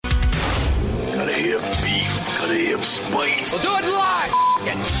spice. We'll do it live.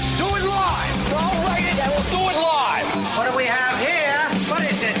 Do it live. I'll write it and we'll do it live. What do we have here? What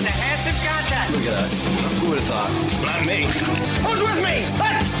is this? The handsome contest. Look at us. Who would have thought? Not me. Who's with me?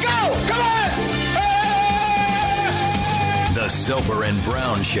 Let's go! Come on! The Soper and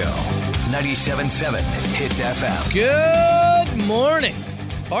Brown Show. 97.7 Hits FM. Good morning,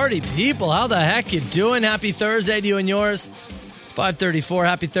 party people. How the heck you doing? Happy Thursday to you and yours. It's 5:34.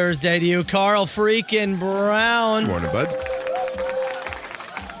 Happy Thursday to you, Carl freaking Brown. Morning, bud.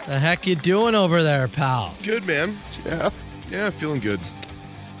 The heck you doing over there, pal? Good, man. Jeff. Yeah, feeling good.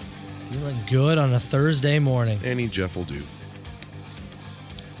 Feeling good on a Thursday morning. Any Jeff will do.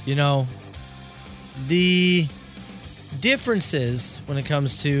 You know, the differences when it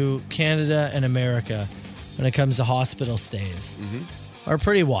comes to Canada and America, when it comes to hospital stays, are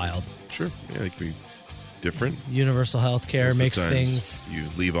pretty wild. Sure. Yeah, it can be different. Universal health care Most of the makes times things You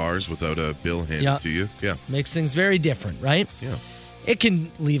leave ours without a bill handed Yeah. to you. Yeah. makes things very different, right? Yeah. It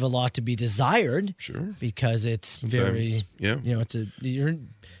can leave a lot to be desired Sure. because it's very, Sometimes, yeah. you know, it's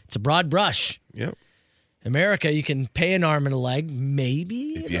a broad brush. Yeah. America, you can pay an arm and a leg,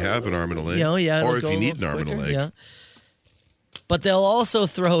 maybe. If you have an arm and a leg. You know, yeah, Or it'll if you go a need an little arm and a quicker, leg. yeah. But they'll also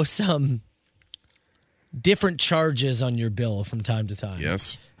throw some different charges on your bill from time to time.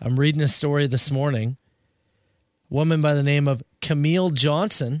 Yes. I'm reading a story this morning. A woman by the name of Camille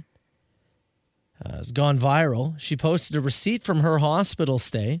Johnson has gone viral. She posted a receipt from her hospital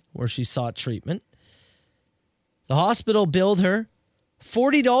stay where she sought treatment. The hospital billed her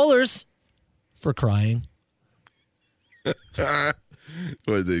 $40 for crying.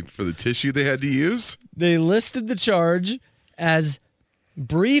 For the tissue they had to use? They listed the charge as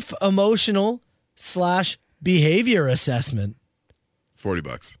brief emotional / behavior assessment.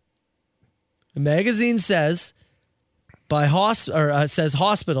 $40. The magazine says says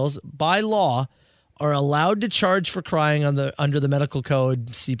hospitals by law are allowed to charge for crying under the medical code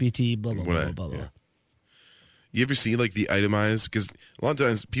CPT blah blah blah blah blah. Yeah. You ever see like the itemized? Because a lot of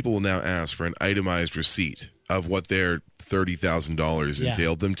times people will now ask for an itemized receipt of what their $30,000 Yeah.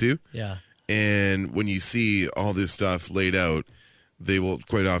 entailed them to. Yeah. And when you see all this stuff laid out, they will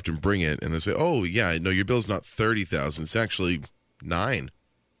quite often bring it and they say, "Oh yeah, no, your bill's not $30,000; it's actually $9,000,"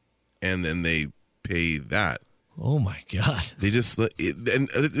 and then they pay that. Oh my God. They just and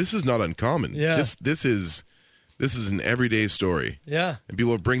this is not uncommon. Yeah. This is an everyday story. Yeah. And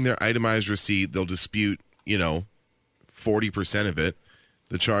people will bring their itemized receipt. They'll dispute, 40% of it.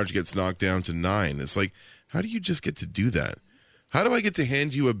 The charge gets knocked down to $9,000. It's like, how do you just get to do that? How do I get to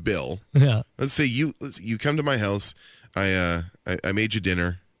hand you a bill? Yeah. Let's say you come to my house. I made you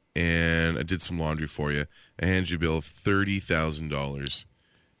dinner and I did some laundry for you. I hand you a bill of $30,000.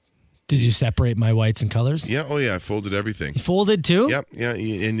 Did you separate my whites and colors? Yeah. Oh yeah. I folded everything. You folded too? Yep. Yeah.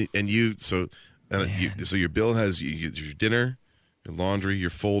 And you so your bill has your dinner, your laundry, your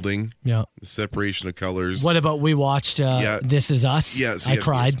folding, Yeah. the separation of colors. What about we watched This Is Us? Yeah, so I yeah,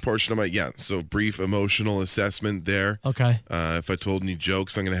 cried. it's portion of my so brief emotional assessment there. Okay. If I told any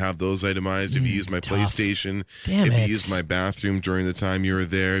jokes, I'm going to have those itemized. If you used my tough. PlayStation, Damn if it. you used my bathroom during the time you were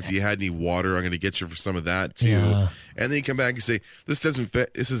there, if you had any water, I'm going to get you for some of that too. Yeah. And then you come back and say, this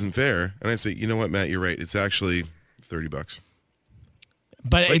isn't fair. And I say, you know what, Matt, you're right. It's actually $30.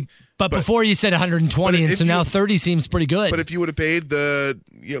 But before you said 120, but and if so now you- 30 seems pretty good. But if you would have paid the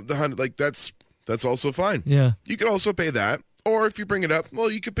 100, like that's also fine. Yeah. You could also pay that. Or if you bring it up,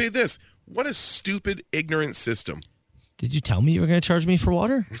 well, you could pay this. What a stupid, ignorant system. Did you tell me you were going to charge me for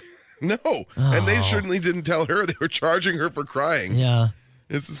water? No. And they certainly didn't tell her they were charging her for crying. Yeah.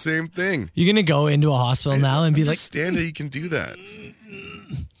 It's the same thing. You're going to go into a hospital now and be like, understand how you can do that.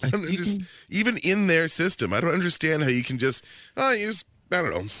 I don't understand. Even in their system, I don't understand how you can just, use, I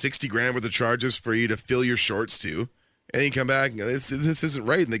don't know, 60 grand worth of charges for you to fill your shorts to. And you come back, and this isn't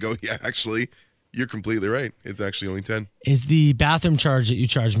right. And they go, yeah, actually, you're completely right. It's actually only 10. is the bathroom charge that you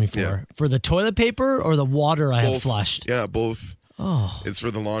charge me for, Yeah. for the toilet paper or the water I have flushed? Yeah, both. Oh. It's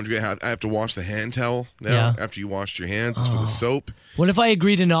for the laundry. I have to wash the hand towel now Yeah. after you washed your hands. It's for the soap. What if I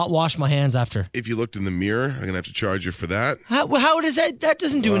agree to not wash my hands after? If you looked in the mirror, I'm going to have to charge you for that. How does that? That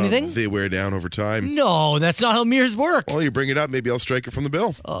doesn't do anything. They wear down over time. No, that's not how mirrors work. Well, you bring it up, maybe I'll strike it from the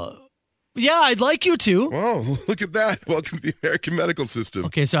bill. Yeah, I'd like you to. Oh, look at that. Welcome to the American medical system.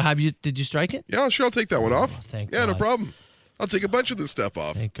 Okay, so did you strike it? Yeah, sure, I'll take that one off. thank No God. problem. I'll take a bunch of this stuff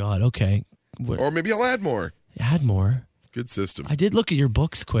off. Thank God. Okay. Or maybe I'll add more. Add more. Good system. I did look at your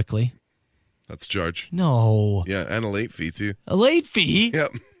books quickly. That's a charge. No. Yeah, and a late fee, too. A late fee? Yep.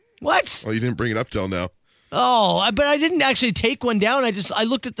 What? Well, you didn't bring it up till now. Oh, but I didn't actually take one down. I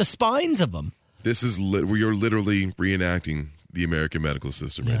looked at the spines of them. This is, you're literally reenacting the American medical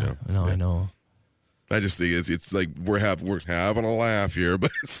system right now. I know. I just think it's like we're having a laugh here,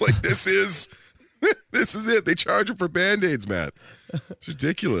 but it's like this is it. They charge them for Band-Aids, Matt. It's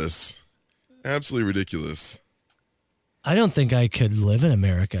ridiculous. Absolutely ridiculous. I don't think I could live in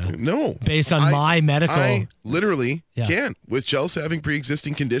America. No. Based on my medical. I literally can. With Chelsea having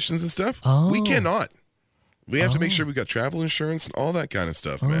pre-existing conditions and stuff, we cannot. We have to make sure we got travel insurance and all that kind of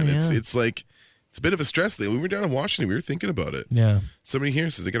stuff, man. Yeah. It's like, it's a bit of a stress thing. We were down in Washington. We were thinking about it. Yeah. Somebody here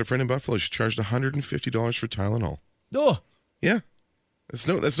says, I got a friend in Buffalo. She charged $150 for Tylenol. Oh. Yeah. That's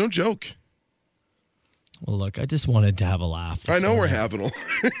no joke. Well, look, I just wanted to have a laugh. I know we're having a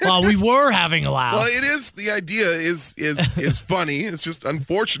Well, we were having a laugh. Well, it is. The idea is funny. It's just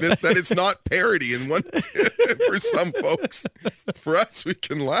unfortunate that it's not parody in one for some folks. For us, we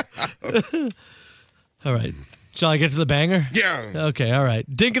can laugh. All right. Shall I get to the banger? Yeah. Okay, all right.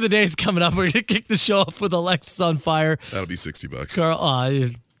 Dink of the day is coming up. We're going to kick the show off with Alexis on Fire. That'll be $60. Carl,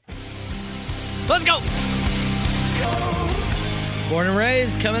 let's go. Born and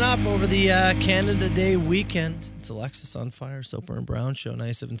raised coming up over the Canada Day weekend. It's Alexis on Fire, Soper and Brown Show,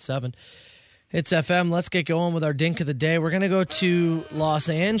 97.7. It's FM. Let's get going with our Dink of the Day. We're going to go to Los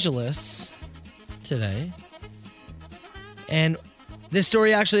Angeles today. And this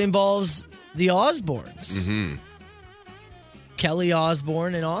story actually involves the Osbournes. Mm-hmm. Kelly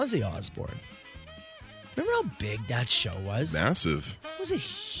Osbourne and Ozzy Osbourne. Remember how big that show was? Massive. It was a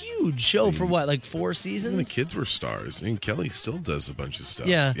huge show for what, like 4 seasons? Even the kids were stars. I mean, Kelly still does a bunch of stuff.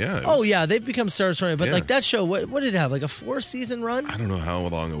 Yeah. Yeah. Yeah, they've become stars from it. But Yeah. like that show, what did it have? Like a 4-season run? I don't know how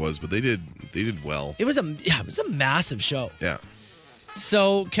long it was, but they did well. It was a massive show. Yeah.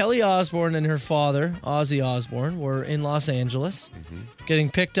 So Kelly Osbourne and her father, Ozzy Osbourne, were in Los Angeles,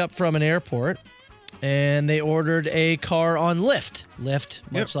 getting picked up from an airport, and they ordered a car on Lyft. Lyft,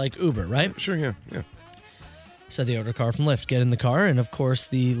 much like Uber, right? Sure, yeah. So they order a car from Lyft, get in the car, and of course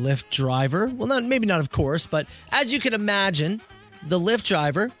the Lyft driver, maybe not of course, but as you can imagine, the Lyft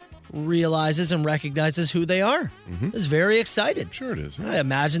driver realizes and recognizes who they are. Is very excited. Sure it is. I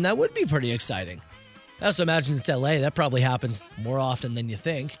imagine that would be pretty exciting. I also imagine it's LA. That probably happens more often than you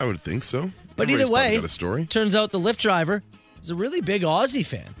think. I would think so. But Everybody's either way, probably got a story. turns out the Lyft driver is a really big Aussie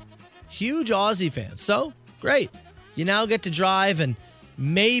fan. Huge Aussie fan. So, great. You now get to drive and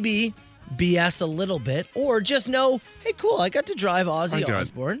maybe BS a little bit, or just know, hey, cool, I got to drive Ozzy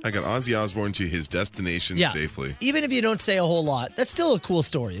Osbourne. I got Ozzy Osbourne to his destination safely. Even if you don't say a whole lot, that's still a cool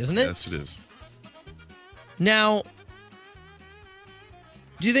story, isn't it? Yes, it is. Now,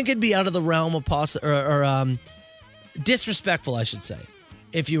 do you think it'd be out of the realm of disrespectful, I should say,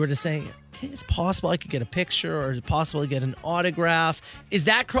 if you were to say, it's possible I could get a picture or it's possible to get an autograph? Is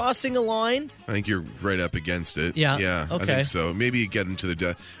that crossing a line? I think you're right up against it. Yeah. Yeah, Okay. I think so. Maybe you get them to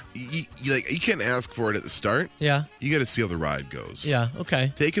the you can't ask for it at the start. Yeah. You got to see how the ride goes. Yeah,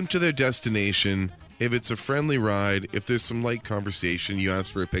 okay. Take them to their destination. If it's a friendly ride, if there's some light conversation, you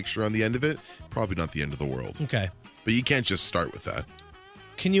ask for a picture on the end of it, probably not the end of the world. Okay. But you can't just start with that.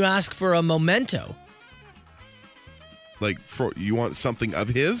 Can you ask for a memento? Like, you want something of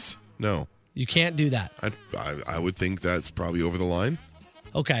his? No. You can't do that. I would think that's probably over the line.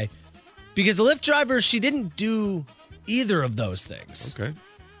 Okay. Because the Lyft driver, she didn't do either of those things. Okay.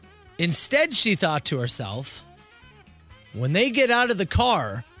 Instead, she thought to herself, when they get out of the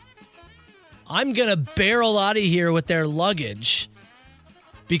car, I'm going to barrel out of here with their luggage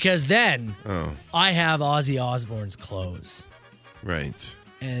because then I have Ozzy Osbourne's clothes. Right.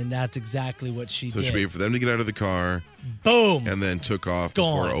 And that's exactly what she So did. it should be for them to get out of the car. Boom. And then took off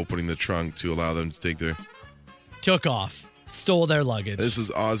Gone. before opening the trunk to allow them to take their... Took off. Stole their luggage. This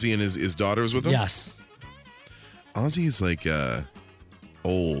is Ozzy and his daughter was with him? Yes. Ozzy is like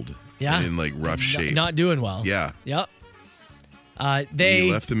old. Yeah. And in like rough shape. Not doing well. Yeah. Yep.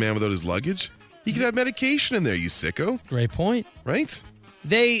 You left the man without his luggage? He could have medication in there, you sicko. Great point. Right?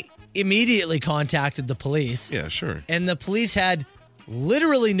 They immediately contacted the police. Yeah, sure. And the police had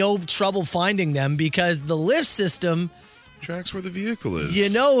literally no trouble finding them because the Lyft system tracks where the vehicle is. You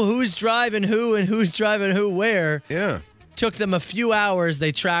know who's driving who and who's driving who where. Yeah. Took them a few hours.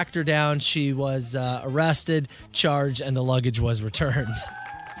 They tracked her down. She was arrested, charged, and the luggage was returned.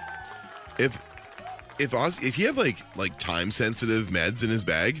 If he had like time sensitive meds in his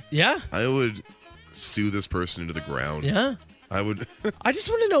bag, yeah, I would sue this person into the ground. Yeah. I would. I just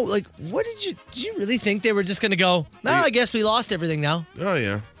want to know, what did you really think they were just going to go, I guess we lost everything now? Oh,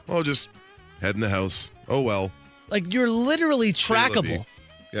 yeah. I'll just head in the house. Oh, well. Like, you're literally trackable.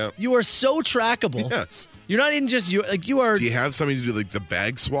 Yeah. You are so trackable. Yes. You're not even just, you are. Do you have something to do like the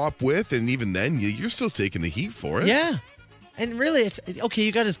bag swap with? And even then, you're still taking the heat for it. Yeah. And really, it's, okay,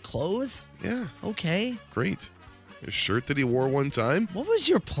 you got his clothes? Yeah. Okay. Great. a shirt that he wore one time. What was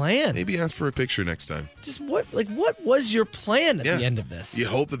your plan? Maybe ask for a picture next time. Just what was your plan at the end of this? You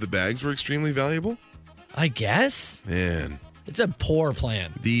hope that the bags were extremely valuable? I guess. Man. It's a poor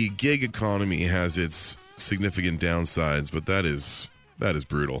plan. The gig economy has its significant downsides, but that is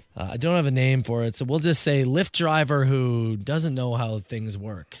brutal. I don't have a name for it, so we'll just say Lyft driver who doesn't know how things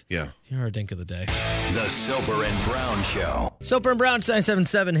work. Yeah. You're our dink of the day. The Soper and Brown Show. Soper and Brown,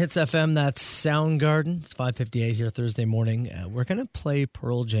 977 Hits FM. That's Soundgarden. It's 5:58 here Thursday morning. We're going to play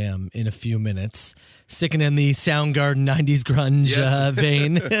Pearl Jam in a few minutes, sticking in the Soundgarden 90s grunge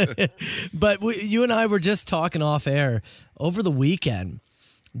vein. But you and I were just talking off air over the weekend.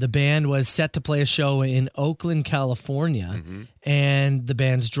 The band was set to play a show in Oakland, California, and the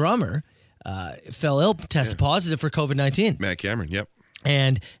band's drummer fell ill, tested positive for COVID-19. Matt Cameron, yep.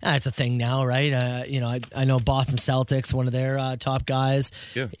 And it's a thing now, right? I know Boston Celtics, one of their top guys.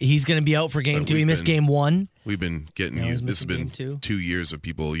 Yeah. He's going to be out for game 2. He missed game 1. We've been getting used. This has been 2 years of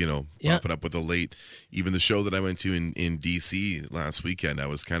people, popping up with a late. Even the show that I went to in D.C. last weekend, I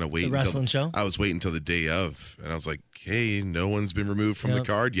was kind of waiting. The wrestling show? I was waiting until the day of, and I was like, hey, no one's been removed from the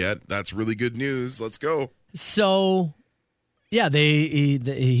card yet. That's really good news. Let's go. So, yeah,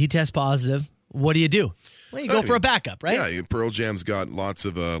 he tests positive. What do? Well, you go for a backup, right? Yeah, Pearl Jam's got lots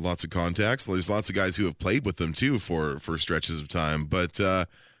of contacts. There's lots of guys who have played with them too for stretches of time, but a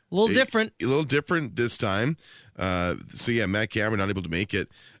little different this time. So yeah, Matt Cameron not able to make it.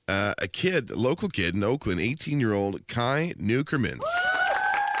 A local kid in Oakland, 18-year-old Kai Newkermans.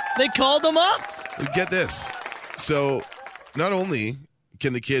 They called him up. Get this. So not only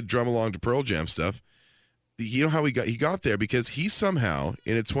can the kid drum along to Pearl Jam stuff, you know how he got there because he somehow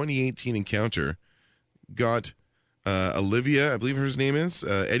in a 2018 encounter got Olivia, I believe her name is,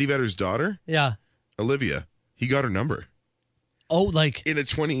 Eddie Vedder's daughter. Yeah. Olivia. He got her number. Oh, like in a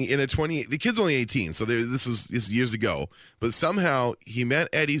 20 the kid's only 18, so this is years ago, but somehow he met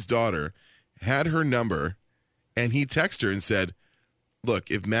Eddie's daughter, had her number, and he texted her and said, "Look,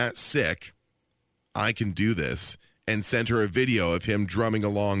 if Matt's sick, I can do this," and sent her a video of him drumming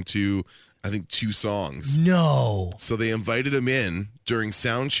along to I think 2 songs. No. So they invited him in during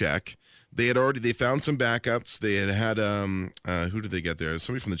sound check. They found some backups. They had who did they get there?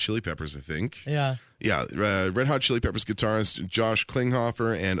 Somebody from the Chili Peppers, I think. Yeah. Yeah, Red Hot Chili Peppers guitarist Josh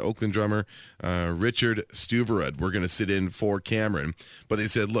Klinghoffer and Oakland drummer Richard Stuverud were going to sit in for Cameron. But they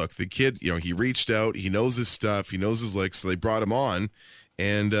said, look, the kid, he reached out. He knows his stuff. He knows his licks. So they brought him on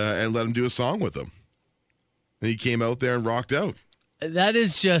and let him do a song with them. And he came out there and rocked out. That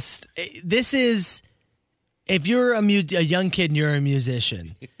is just, this is, if you're a young kid and you're a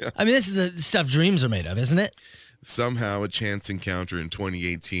musician, yeah. I mean, this is the stuff dreams are made of, isn't it? Somehow a chance encounter in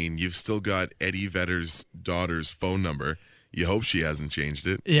 2018. You've still got Eddie Vedder's daughter's phone number. You hope she hasn't changed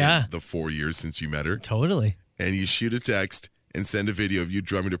it. Yeah. In the 4 years since you met her. Totally. And you shoot a text and send a video of you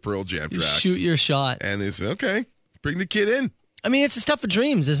drumming to Pearl Jam tracks. Shoot your shot. And they say, okay, bring the kid in. I mean, it's the stuff of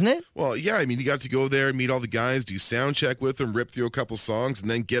dreams, isn't it? Well, yeah. I mean, you got to go there, meet all the guys, do sound check with them, rip through a couple songs, and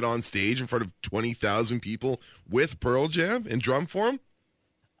then get on stage in front of 20,000 people with Pearl Jam and drum for them.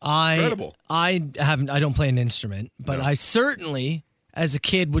 Incredible. I don't play an instrument, but no. I certainly, as a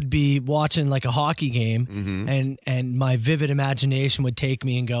kid, would be watching like a hockey game, and my vivid imagination would take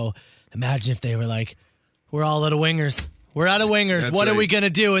me and go, imagine if they were like, we're all out of wingers. We're out of wingers. That's what right. are we going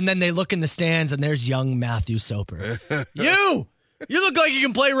to do? And then they look in the stands, and there's young Matthew Soper. You look like you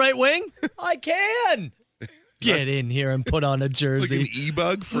can play right wing? I can. Get in here and put on a jersey. Like an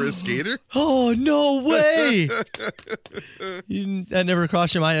e-bug for a skater? Oh, no way. That never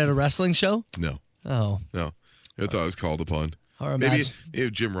crossed your mind at a wrestling show? No. Oh. No. I thought I was called upon. Or Maybe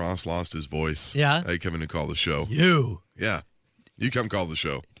if Jim Ross lost his voice. Yeah. I'd come in and call the show. Yeah. You come call the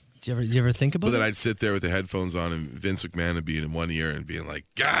show. Did you ever think about it? But then I'd sit there with the headphones on and Vince McMahon would be in one ear and being like,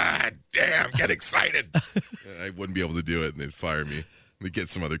 God damn, get excited. I wouldn't be able to do it, and they'd fire me. They'd get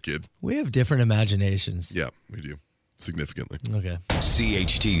some other kid. We have different imaginations. Yeah, we do. Significantly. Okay.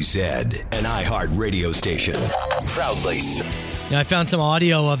 CHTZ, an iHeart radio station. Proudly. Now, I found some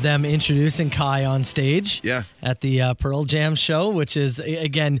audio of them introducing Kai on stage. Yeah. At the Pearl Jam show, which is,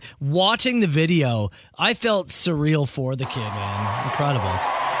 again, watching the video, I felt surreal for the kid, man. Incredible.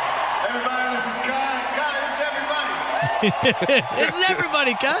 Everybody, this is Kai. Kai, this is everybody. This is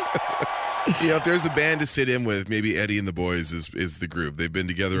everybody, Kai. If there's a band to sit in with, maybe Eddie and the Boys is the group. They've been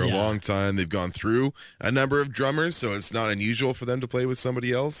together a long time. They've gone through a number of drummers, so it's not unusual for them to play with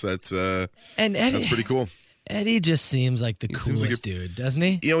somebody else. That's pretty cool. Eddie just seems like the coolest dude, doesn't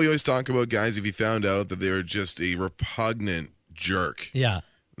he? We always talk about guys if you found out that they were just a repugnant jerk. Yeah.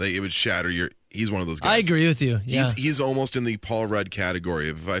 Like, it would shatter He's one of those guys. I agree with you. Yeah. He's almost in the Paul Rudd category.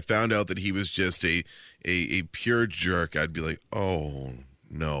 If I found out that he was just a pure jerk, I'd be like, oh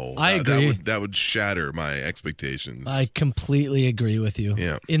no. I agree. That would shatter my expectations. I completely agree with you.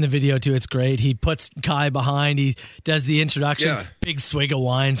 Yeah. In the video too, it's great. He puts Kai behind. He does the introduction. Yeah. Big swig of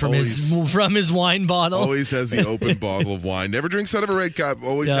wine from his wine bottle. Always has the open bottle of wine. Never drinks out of a red cup.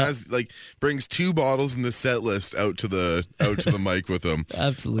 Always has brings 2 bottles in the set list out to the mic with him.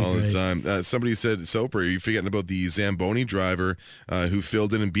 Absolutely all the great. time. Somebody said, Soper, you're forgetting about the Zamboni driver who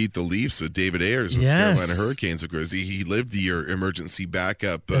filled in and beat the Leafs. So David Ayers with Carolina Hurricanes. Of course, he lived the emergency backup.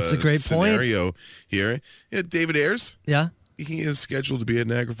 That's a great scenario here. Yeah, David Ayers. Yeah. He is scheduled to be at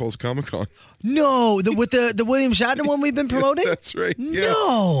Niagara Falls Comic Con. No, with the William Shatner one we've been promoting? That's right. Yeah.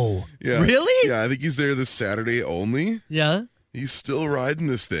 No. Yeah. Really? Yeah, I think he's there this Saturday only. Yeah. He's still riding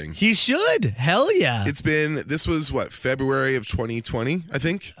this thing. He should. Hell yeah. This was February of 2020, I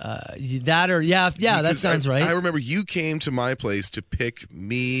think? That sounds right. I remember you came to my place to pick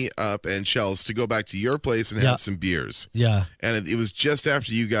me up and Chels to go back to your place and have some beers. Yeah. And it was just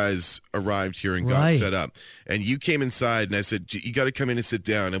after you guys arrived here and got set up. And you came inside and I said, you got to come in and sit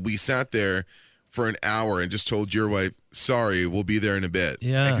down. And we sat there for an hour and just told your wife, sorry, we'll be there in a bit.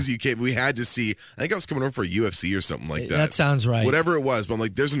 Yeah. Because you came, we had to see, I think I was coming over for a UFC or something like that. That sounds right. Whatever it was, but I'm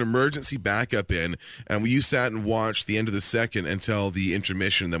like, there's an emergency backup in, and you sat and watched the end of the second until the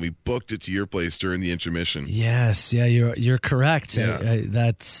intermission, then we booked it to your place during the intermission. Yes, yeah, you're correct. Yeah.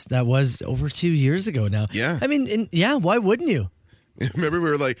 That was over 2 years ago now. Yeah. I mean, why wouldn't you? Remember, we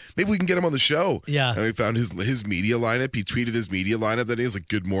were like, maybe we can get him on the show. Yeah. And we found his media lineup. He tweeted his media lineup that day. It was like,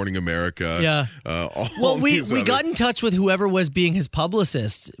 Good Morning America. Yeah. We got in touch with whoever was being his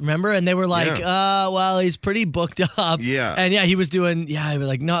publicist, remember? And they were like, well, he's pretty booked up. Yeah. And he was doing,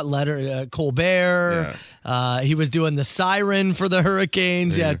 Colbert. Yeah. He was doing the siren for the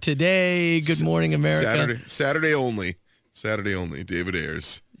Hurricanes. Yeah, Today, Good Morning America. Saturday only. David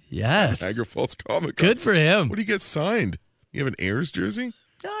Ayers. Yes. Niagara Falls Comic Con. Good for him. What do you get signed? You have an Ayers jersey?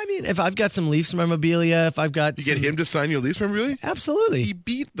 No, I mean, if I've got some Leafs memorabilia, if I've got... You get him to sign your Leafs memorabilia? Absolutely. He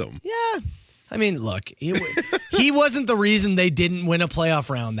beat them. Yeah. I mean, look, he wasn't the reason they didn't win a playoff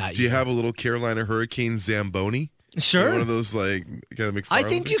round that year. Do you have a little Carolina Hurricanes Zamboni? Sure. One of those, kind of McFarland I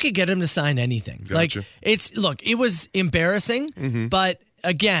think you could get him to sign anything. Gotcha. It was embarrassing, but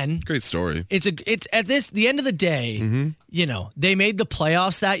again... Great story. It's at the end of the day, they made the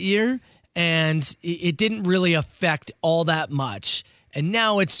playoffs that year, and it didn't really affect all that much. And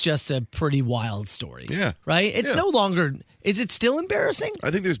now it's just a pretty wild story. Yeah. Right? It's no longer... Is it still embarrassing? I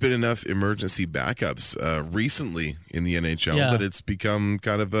think there's been enough emergency backups recently in the NHL that it's become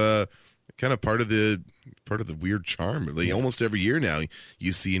kind of part of the weird charm. Like almost every year now,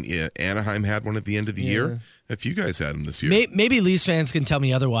 you see Anaheim had one at the end of the year. A few guys had them this year. Maybe Leafs fans can tell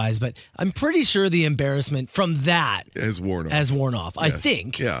me otherwise, but I'm pretty sure the embarrassment from that has worn off. Yes. I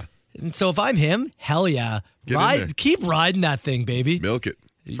think. Yeah. And so if I'm him, hell yeah. Keep riding that thing, baby. Milk it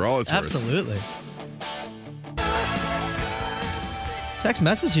for all it's worth. Absolutely. Text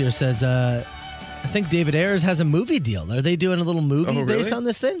message here says, I think David Ayers has a movie deal. Are they doing a little movie based on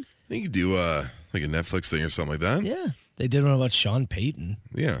this thing? I think you could do like a Netflix thing or something like that. Yeah. They did one about Sean Payton.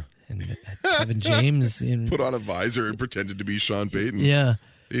 Yeah. And Kevin James. Put on a visor and pretended to be Sean Payton. Yeah.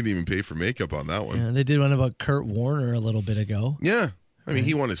 They didn't even pay for makeup on that one. Yeah, they did one about Kurt Warner a little bit ago. Yeah. I mean,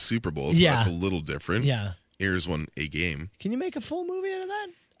 he won a Super Bowl, so that's a little different. Yeah. Ayers won a game. Can you make a full movie out of that?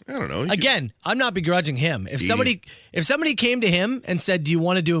 I don't know. Again, I'm not begrudging him. If somebody came to him and said, "Do you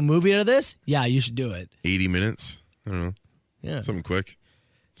want to do a movie out of this?" Yeah, you should do it. 80 minutes. I don't know. Yeah. Something quick.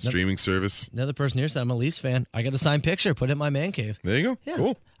 Streaming service. Another person here said, I'm a Leafs fan. I got a signed picture. Put it in my man cave. There you go. Yeah.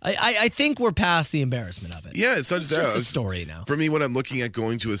 Cool. I think we're past the embarrassment of it. Yeah, it's not just that. It's just a story now. For me, when I'm looking at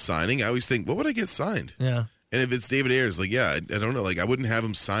going to a signing, I always think, what would I get signed? Yeah. And if it's David Ayers, I don't know. I wouldn't have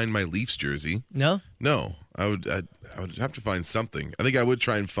him sign my Leafs jersey. No? No. I would have to find something. I think I would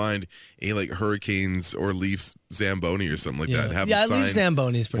try and find a Hurricanes or Leafs Zamboni or something like that. And have him sign Leafs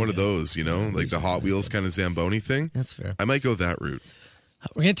Zamboni's pretty one of those, like the Hot Wheels kind of Zamboni thing. That's fair. I might go that route.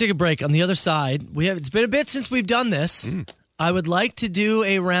 We're going to take a break. On the other side, it's been a bit since we've done this. I would like to do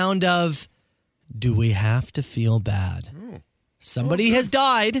a round of, do we have to feel bad? Somebody has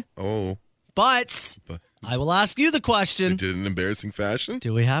died. But I will ask you the question. They did it in embarrassing fashion.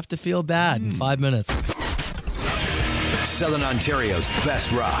 Do we have to feel bad in 5 minutes? Southern Ontario's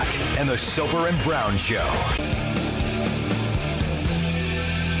best rock and the Soper and Brown Show.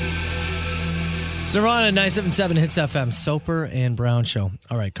 Nirvana 977 Hits FM, Soper and Brown Show.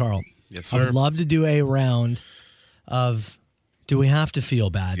 All right, Carl. Yes, sir. I would love to do a round of, do we have to feel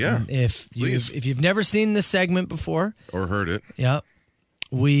bad? Yeah, and if you've never seen this segment before. Or heard it. Yeah.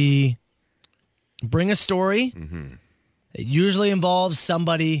 We bring a story. It usually involves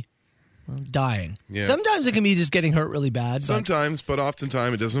somebody dying. Yeah. Sometimes it can be just getting hurt really bad. Sometimes, but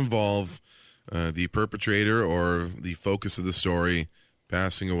oftentimes it does involve the perpetrator or the focus of the story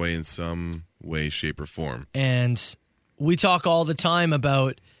passing away in some way, shape, or form. And we talk all the time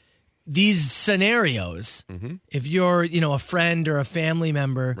about these scenarios. If you're, a friend or a family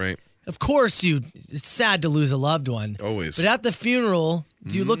member, Right. of course it's sad to lose a loved one. Always. But at the funeral,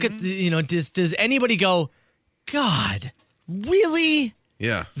 do you look at does anybody go, God, really?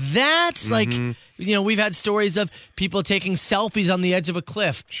 Yeah. That's like, we've had stories of people taking selfies on the edge of a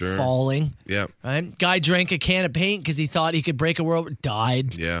cliff, Sure. falling. Yeah. Right? Guy drank a can of paint because he thought he could break a world,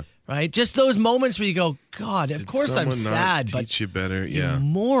 died. Yeah. Right? Just those moments where you go, God, of course I'm Someone not sad, teach but you better. you Yeah.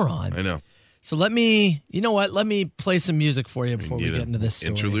 moron. I know. So let me play some music for you before we need get a into this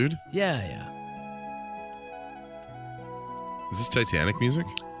story. interlude? Yeah. Is this Titanic music?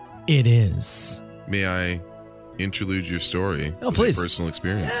 It is. May I interlude your story? Oh, with please. A personal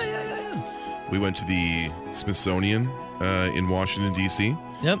experience. Yeah. We went to the Smithsonian in Washington, D.C.,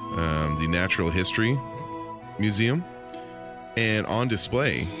 Yep. the Natural History Museum. And on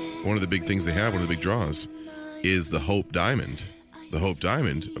display, one of the big things they have, one of the big draws, is the Hope Diamond. The Hope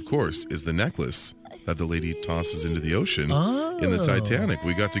Diamond, of course, is the necklace that the lady tosses into the ocean in the Titanic.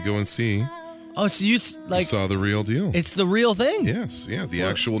 We got to go and see. Oh, so you We saw the real deal. it's the real thing. Yes, yeah, the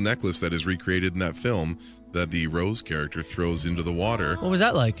actual necklace that is recreated in that film that the Rose character throws into the water. What was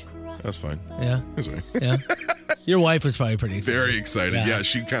that like? That's fine. Yeah. That's fine. Yeah. Your wife was probably pretty excited. Very excited. Yeah,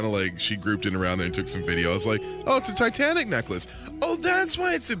 she kind of she grouped in around there and took some video. I was like, oh, it's a Titanic necklace. Oh, that's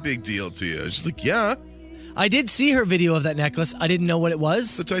why it's a big deal to you. She's like, yeah, I did see her video of that necklace. I didn't know what it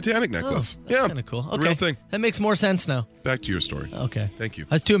was. the Titanic necklace. That's yeah. kind of cool. The Okay. real thing. That makes more sense now. Back to your story. Okay. Thank you.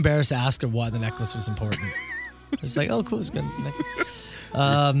 I was too embarrassed to ask her why the necklace was important. I was like, oh, cool. It's a good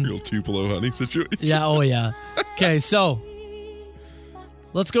necklace. Real Tupelo honey situation. Yeah. Oh, yeah. Okay. So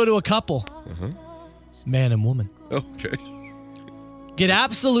let's go to a couple. Man and woman. Okay. Get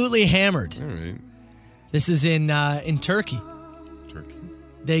absolutely hammered. All right. This is in Turkey. Turkey.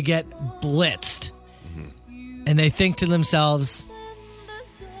 They get blitzed. And they think to themselves,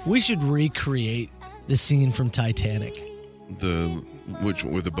 we should recreate the scene from Titanic.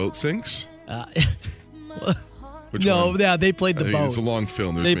 Where the boat sinks? Which No, one? yeah, they played I the think boat. It's a long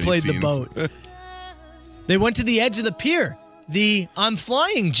film. There's They many played the scenes. boat. They went to the edge of the pier. The I'm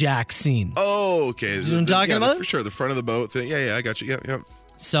flying Jack scene. Oh, okay. You know what I'm talking about? For sure. The front of the boat thing. Yeah, I got you. Yeah.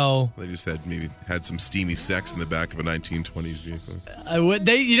 So They just had some steamy sex in the back of a 1920s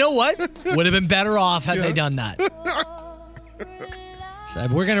vehicle. you know what? Would have been better off had they done that. So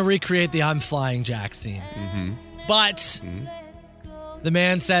we're gonna recreate the I'm flying Jack scene. But the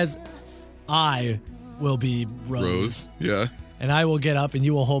man says, I will be Rose. Yeah. And I will get up and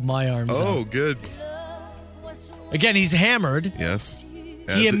you will hold my arms Oh, out. good. Again, he's hammered. Yes.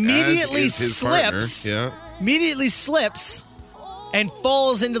 He immediately as is his partner. slips. Yeah. Immediately slips and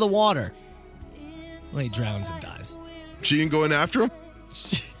falls into the water. Well, he drowns and dies. She didn't go in after him?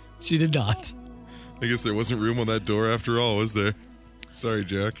 She did not. I guess there wasn't room on that door after all, was there? Sorry,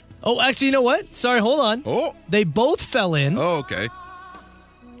 Jack. Oh, actually, you know what? Sorry, hold on. Oh. They both fell in. Oh, okay.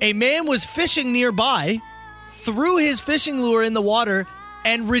 A man was fishing nearby, threw his fishing lure in the water,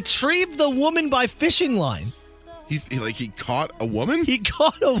 and retrieved the woman by fishing line. He caught a woman He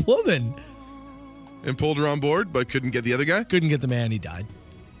caught a woman. and pulled her on board, but couldn't get the other guy? Couldn't get the man. He died.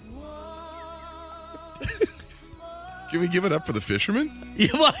 Can we give it up for the fisherman? Yeah,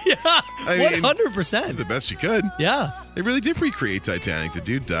 I mean, 100%. The best she could. Yeah. They really did recreate Titanic. The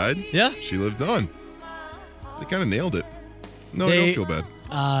dude died. Yeah. She lived on. They kind of nailed it. No, I They- don't feel bad.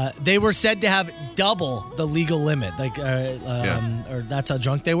 They were said to have double the legal limit, or that's how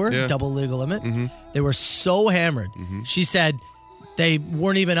drunk they were. Yeah. Double legal limit. They were so hammered. She said they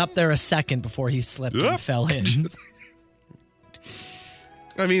weren't even up there a second before he slipped Yep. and fell in.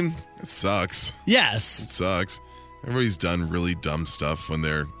 I mean, it sucks. Yes. It sucks. Everybody's done really dumb stuff when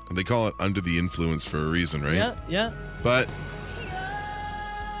they call it under the influence for a reason, right? Yeah. Yeah. But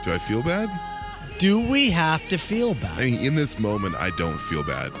do I feel bad? Do we have to feel bad? I mean, in this moment, I don't feel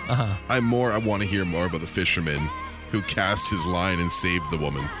bad. I want to hear more about the fisherman who cast his line and saved the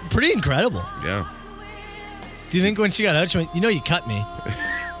woman. Pretty incredible. Yeah. Do you think when she got out, she went, you cut me?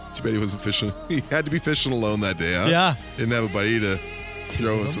 Too bad he wasn't fishing. He had to be fishing alone that day, huh? Yeah. Didn't have a buddy to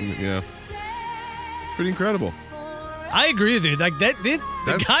throw some. Yeah. Pretty incredible. I agree with you. Like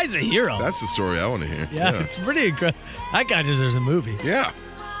the guy's a hero. That's the story I want to hear. Yeah, it's pretty incredible. That guy deserves a movie. Yeah.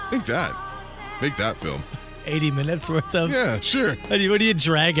 Make that film. 80 minutes worth of. Yeah, sure. What do you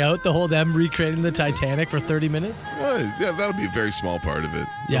drag out the whole them recreating the Titanic for 30 minutes? Yeah, that'll be a very small part of it.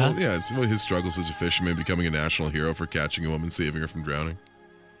 Yeah? Well, yeah, it's his struggles as a fisherman, becoming a national hero for catching a woman, saving her from drowning.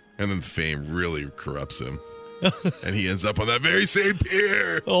 And then the fame really corrupts him. And he ends up on that very same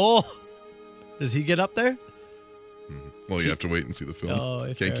pier. Oh, does he get up there? Well, you have to wait and see the film.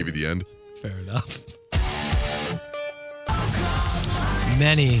 Oh, Can't give you the end. Fair enough.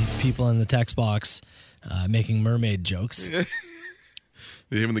 Many people in the text box making mermaid jokes. Him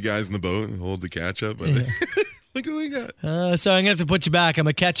and the guys in the boat hold the catch up. Look what we got. So I'm going to have to put you back. I'm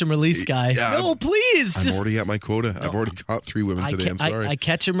a catch and release guy. Yeah, no, please. I'm already at my quota. I've already caught 3 women today. I'm sorry. I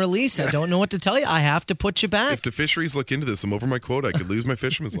catch and release. I don't know what to tell you. I have to put you back. If the fisheries look into this, I'm over my quota. I could lose my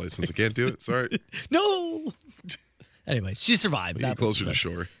fisherman's license. I can't do it. Sorry. No. Anyway, she survived. Get closer to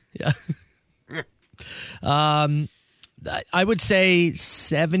shore. Yeah. I would say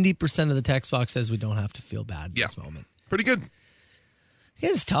 70% of the text box says we don't have to feel bad at this moment. Pretty good.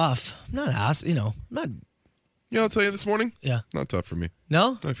 It's tough. I'm not asking, not. I'll tell you this morning. Yeah. Not tough for me.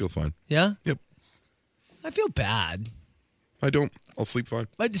 No? I feel fine. Yeah? Yep. I feel bad. I don't. I'll sleep fine.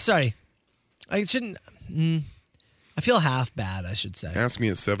 Sorry. I shouldn't. I feel half bad, I should say. Ask me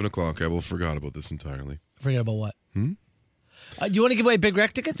at 7 o'clock. I will have forgot about this entirely. Forget about what? Do you want to give away Big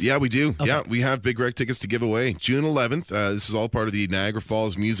Rec tickets? Yeah, we do. Okay. Yeah, we have Big Rec tickets to give away. June 11th. This is all part of the Niagara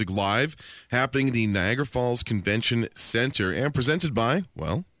Falls Music Live, happening in the Niagara Falls Convention Center and presented by,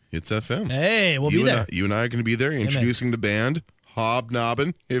 well, Hits FM. Hey, we'll be there. You and I are going to be there introducing the band,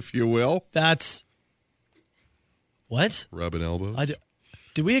 hobnobbing, if you will. That's... What? Rubbing elbows.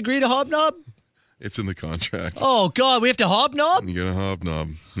 Did we agree to hobnob? It's in the contract. Oh, God, we have to hobnob? You got a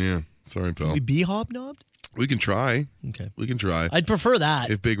hobnob. Yeah. Sorry, pal. Can we be hobnobbed? We can try. Okay. We can try. I'd prefer that.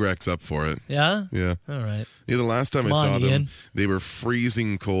 If Big Rec's up for it. Yeah? Yeah. All right. Yeah, the last time Come I saw on, them, Ian. they were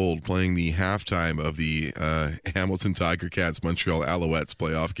freezing cold playing the halftime of the Hamilton Tiger Cats Montreal Alouettes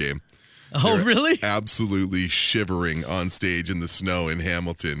playoff game. Oh, really? Absolutely shivering on stage in the snow in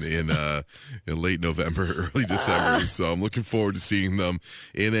Hamilton in late November, early December. So I'm looking forward to seeing them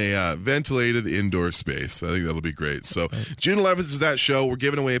in a ventilated indoor space. I think that'll be great. So June 11th is that show. We're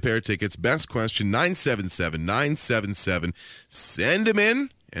giving away a pair of tickets. Best question, 977-977. Send them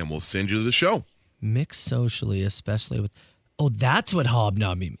in, and we'll send you to the show. Mix socially, especially with... Oh, that's what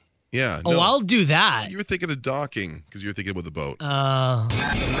hobnobbing means. Yeah. Oh, no. I'll do that. You were thinking of docking because you were thinking about the boat.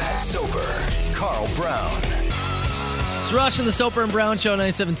 Matt Soper, Carl Brown. It's Rush and the Soper and Brown Show,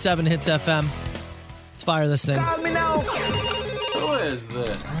 97.7 Hits FM. Let's fire this thing. Who is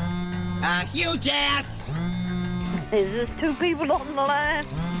this? Huge ass. Is this 2 people on the line?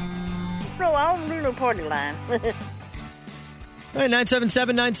 No, I don't do no party line. All right,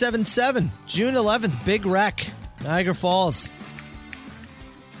 977-977. June 11th, Big Rec, Niagara Falls.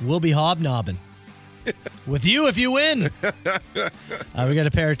 We'll be hobnobbing with you if you win. We got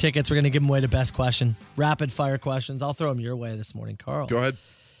a pair of tickets. We're going to give them away to Best Question. Rapid fire questions. I'll throw them your way this morning, Carl. Go ahead.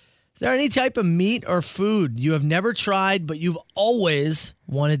 Is there any type of meat or food you have never tried, but you've always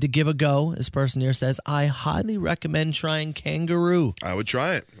wanted to give a go? This person here says, I highly recommend trying kangaroo. I would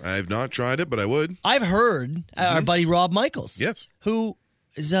try it. I have not tried it, but I would. I've heard our buddy Rob Michaels. Yes. Who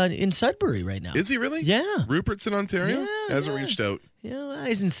is in Sudbury right now. Is he really? Yeah. Rupert's in Ontario? Yeah, Hasn't yeah. reached out. Yeah,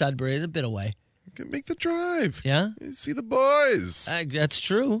 he's in Sudbury, a bit away. Can make the drive. Yeah? See the boys. That's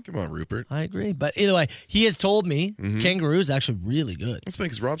true. Come on, Rupert. I agree. But either way, he has told me kangaroo is actually really good. That's funny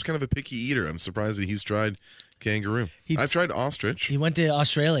because Rob's kind of a picky eater. I'm surprised that he's tried kangaroo. I've tried ostrich. He went to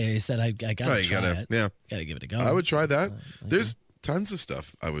Australia. He said, I got to try it. Yeah. Got to give it a go. I would try that. There's tons of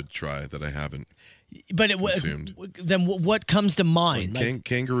stuff I would try that I haven't. But consumed. Then what comes to mind?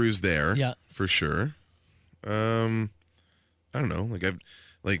 Kangaroo's there. Yeah. For sure. I don't know. That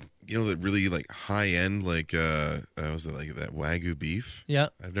really high end was it like that Wagyu beef? Yeah.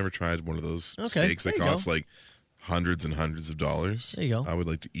 I've never tried one of those Okay, steaks that there you cost like hundreds and hundreds of dollars. There you go. I would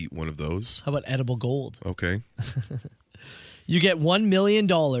like to eat one of those. How about edible gold? Okay. You get $1 million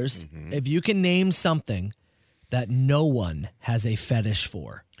if you can name something that no one has a fetish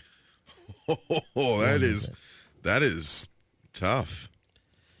for. Oh, that is tough.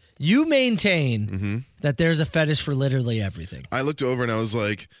 You maintain that there's a fetish for literally everything. I looked over and I was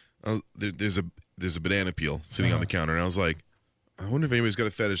like, there's a banana peel sitting on the counter, and I was like, I wonder if anybody's got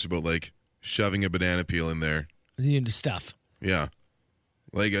a fetish about shoving a banana peel in there. Stuff. Yeah,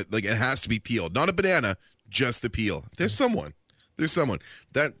 it has to be peeled, not a banana, just the peel. There's someone.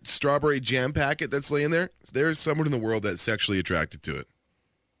 That strawberry jam packet that's laying there. There's someone in the world that's sexually attracted to it.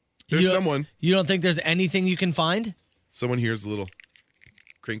 There's someone. You don't think there's anything you can find? Someone hears the little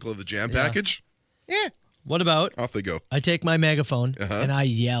crinkle of the jam package. Yeah. What about Off they go. I take my megaphone Uh-huh. and I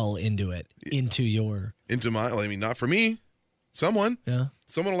yell into it, into your... Into my, I mean, not for me. Someone. Yeah.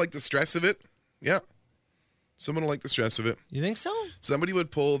 Someone will like the stress of it. Yeah. Someone will like the stress of it. You think so? Somebody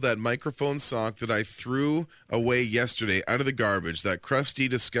would pull that microphone sock that I threw away yesterday out of the garbage, that crusty,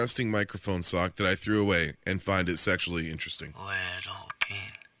 disgusting microphone sock that I threw away, and find it sexually interesting. Little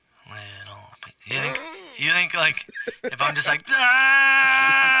peen. You think like, if I'm just like,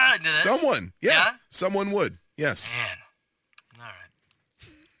 ah, into this? Someone. Yeah. Yeah? Someone would. Yes. Man. All right.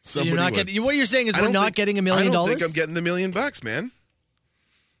 So Somebody you're not would. getting, what you're saying is I we're don't not think- getting $1 million? I don't think I'm getting the $1 million, man.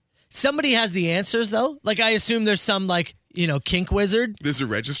 Somebody has the answers, though. Like, I assume there's some, like, kink wizard. There's a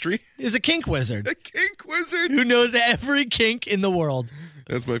registry. Is a kink wizard A kink wizard. who knows every kink in the world.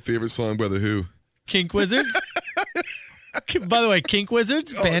 That's my favorite song by The Who. Kink wizards? By the way, Kink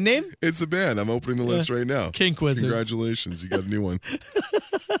Wizards, band name? It's a band. I'm opening the list right now. Kink Wizards. Congratulations. You got a new one.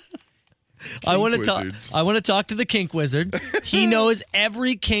 I want to talk. Wizards. I want to talk to the kink wizard. He knows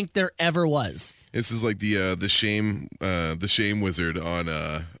every kink there ever was. This is like the shame wizard on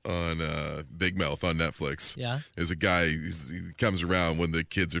Big Mouth on Netflix. Yeah. There's a guy he comes around when the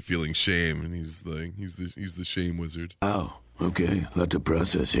kids are feeling shame, and he's the shame wizard. Oh, okay. Lot to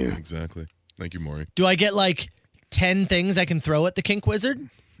process here. Exactly. Thank you, Maury. Do I get like 10 things I can throw at the kink wizard?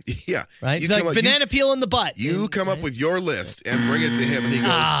 Yeah. Right? You Like come up- banana peel in the butt. You come up Right? with your list and bring it to him, and he goes,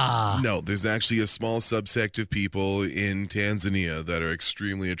 Ah. no, there's actually a small subsect of people in Tanzania that are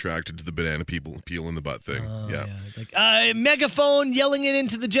extremely attracted to the banana peel in the butt thing. Yeah. Like, megaphone yelling it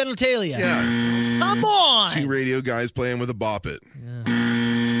into the genitalia. Yeah. Come on. 2 radio guys playing with a bop it.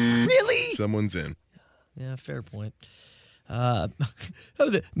 Really? Someone's in. Yeah, fair point.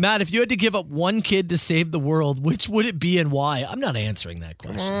 Matt, if you had to give up one kid to save the world, which would it be and why? I'm not answering that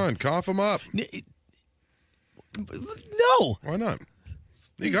question. Come on, cough them up. No. Why not?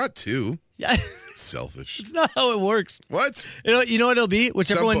 You got 2. Yeah. Selfish. It's not how it works. What? You know what it'll be?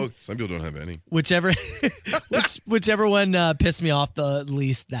 Whichever Some people don't have any. whichever one pissed me off the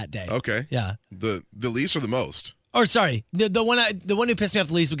least that day. Okay. Yeah. The least or the most? Or sorry, the one who pissed me off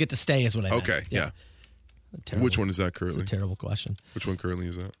the least would get to stay is what I meant. Okay. Yeah. Terrible. Which one is that currently? It's a terrible question. Which one currently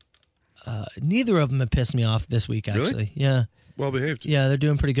is that? Neither of them have pissed me off this week, actually. Really? Yeah. Well behaved. Yeah, they're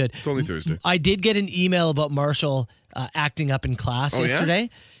doing pretty good. It's only Thursday. I did get an email about Marshall acting up in class Oh, yeah? yesterday.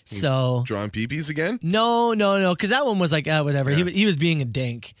 So Drawing peepees again? no, because that one was like whatever. Yeah. He was being a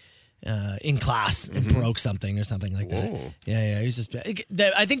dink in class and broke something or something like that. Whoa. Yeah. He was just.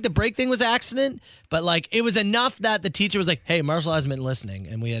 I think the break thing was an accident, but like it was enough that the teacher was like, "Hey, Marshall hasn't been listening,"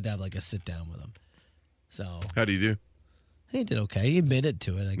 and we had to have like a sit down with him. So How do you do? he did okay. He admitted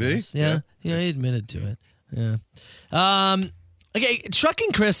to it, I Did he? guess. Yeah, he admitted to it. Yeah. Okay,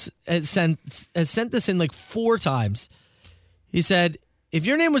 Trucking Chris has sent this in like 4 times. He said, if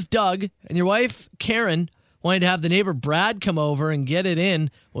your name was Doug and your wife Karen wanted to have the neighbor Brad come over and get it in,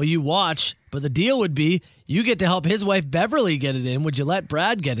 well, you watch. But the deal would be you get to help his wife Beverly get it in. Would you let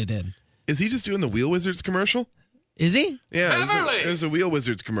Brad get it in? Is he just doing the Wheel Wizards commercial? Is he? Yeah, it was a Wheel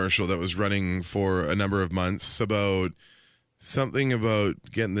Wizards commercial that was running for a number of months about something about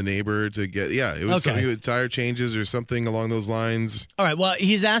getting the neighbor to get, it was something with tire changes or something along those lines. All right, well,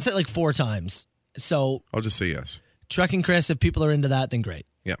 he's asked it like 4 times. So I'll just say yes. Trucking Chris, if people are into that, then great.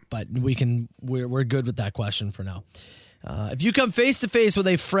 Yeah. But we're good with that question for now. If you come face to face with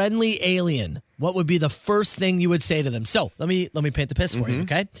a friendly alien, what would be the first thing you would say to them? So let me paint the piss for you,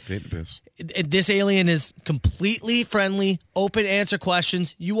 okay? Paint the piss. This alien is completely friendly, open to answer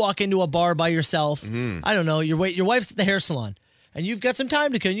questions. You walk into a bar by yourself. I don't know. Your wife's at the hair salon, and you've got some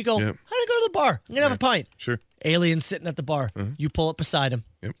time to kill. And you go, Yep. I'm gonna go to the bar. I'm gonna have a pint. Sure. Alien sitting at the bar. You pull up beside him.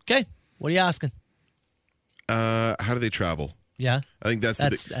 Yep. Okay. What are you asking? How do they travel? Yeah. I think that's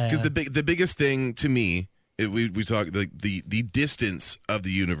because the biggest thing to me, we talk the distance of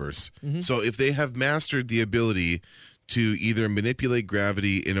the universe. So if they have mastered the ability to either manipulate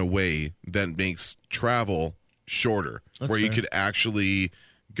gravity in a way that makes travel shorter, where you could actually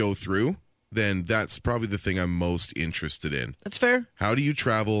go through, then that's probably the thing I'm most interested in. That's fair. How do you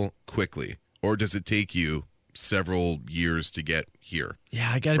travel quickly, or does it take you several years to get here?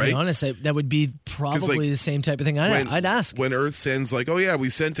 Yeah, I got to be honest. That would be probably the same type of thing I'd ask. When Earth sends we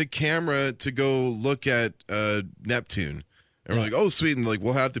sent a camera to go look at Neptune. And we're like, oh, sweet. And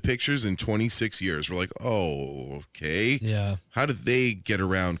we'll have the pictures in 26 years. We're like, oh, okay. Yeah. How do they get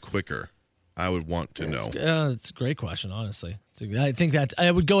around quicker? I would want to know. It's a great question, honestly. I think that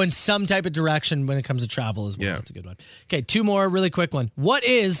I would go in some type of direction when it comes to travel as well. Yeah. That's a good one. Okay, 2 more, really quick one. What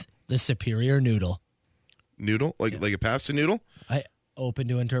is the superior noodle? Noodle? Like a pasta noodle? open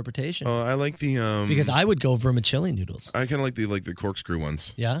to interpretation. Oh, I like the because I would go vermicelli noodles. I kind of like the corkscrew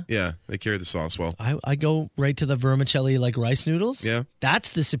ones. Yeah? Yeah, they carry the sauce well. I go right to the vermicelli like rice noodles. Yeah. That's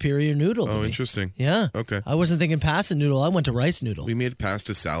the superior noodle to Oh, me. interesting. Yeah. Okay. I wasn't thinking pasta noodle. I went to rice noodle. We made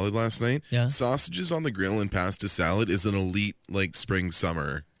pasta salad last night. Yeah. Sausages on the grill and pasta salad is an elite like spring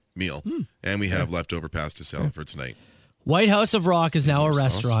summer meal. And we have leftover pasta salad for tonight. White House of Rock is now a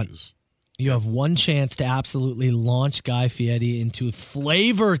restaurant. Sausages. You have one chance to absolutely launch Guy Fieri into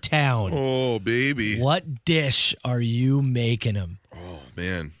Flavor Town. Oh, baby. What dish are you making him? Oh,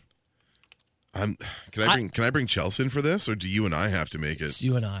 man. Can I bring Chelsea in for this, or do you and I have to make it? It's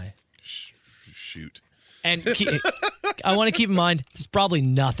you and I. Shoot. And I want to keep in mind, there's probably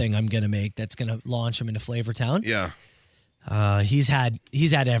nothing I'm going to make that's going to launch him into Flavor Town. Yeah. He's had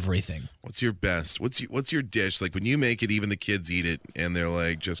everything. What's your best? What's your dish? Like when you make it, even the kids eat it and they're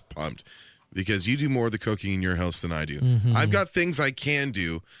like just pumped because you do more of the cooking in your house than I do. Mm-hmm. I've got things I can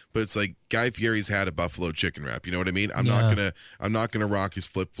do, but it's like Guy Fieri's had a buffalo chicken wrap. You know what I mean? I'm not gonna rock his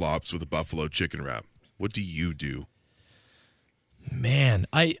flip flops with a buffalo chicken wrap. What do you do? Man,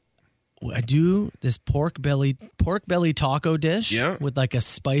 I do this pork belly taco dish with like a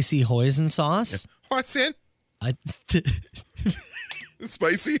spicy hoisin sauce. Yeah. What's in?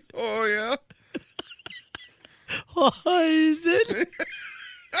 Spicy? Oh, yeah. Hoisin?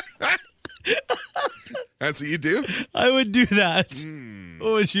 That's what you do? I would do that.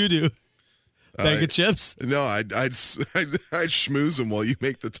 What would you do? Bag of chips? No, I'd schmooze them while you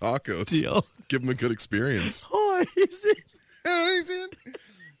make the tacos. Deal. Give them a good experience. Hoisin.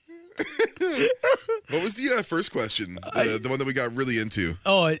 What was the first question? The one that we got really into.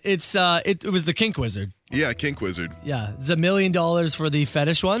 Oh, it was the Kink Wizard. Yeah, Kink Wizard. Yeah, it's $1 million for the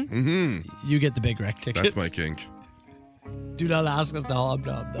fetish one. Mm-hmm. You get the big rec tickets. That's my kink. Do not ask us to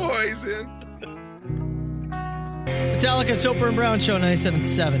hobnob. Poison. Metallica, Soper and Brown Show,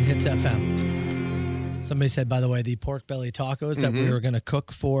 97.7 Hits FM. Somebody said, by the way, the pork belly tacos that we were going to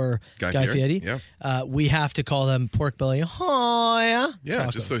cook for Guy Fieri, we have to call them pork belly. Oh, yeah. Yeah,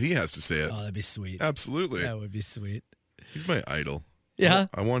 tacos. just so he has to say it. Oh, that'd be sweet. Absolutely. That would be sweet. He's my idol. Yeah.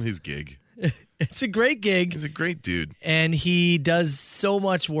 I want his gig. It's a great gig. He's a great dude. And he does so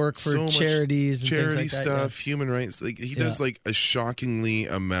much work for charities and charity things like stuff, that, human rights. Like he does like a shockingly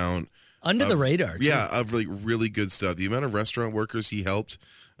amount under the radar. Too. Yeah, of like really good stuff. The amount of restaurant workers he helped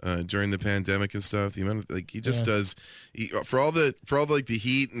during the pandemic and stuff. The amount of like he just does for all the like the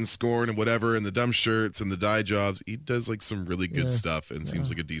heat and scorn and whatever and the dumb shirts and the dye jobs. He does like some really good stuff and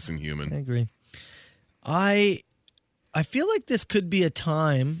seems like a decent human. I agree. I feel like this could be a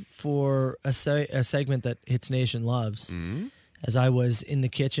time for a segment that Hits Nation loves. Mm-hmm. As I was in the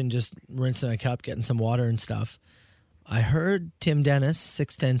kitchen just rinsing a cup, getting some water and stuff, I heard Tim Dennis,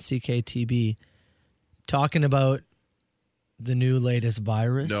 610 CKTB, talking about the new latest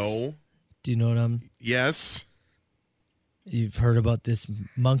virus. No. Do you know what I'm... Yes. You've heard about this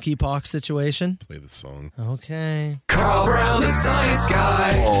monkeypox situation? Play the song. Okay. Carl Brown, the science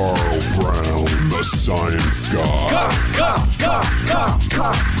guy. Carl Brown, the science guy.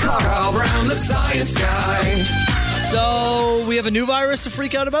 Carl Brown, the science guy. So, we have a new virus to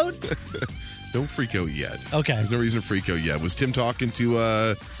freak out about? Don't freak out yet. Okay. There's no reason to freak out yet. Was Tim talking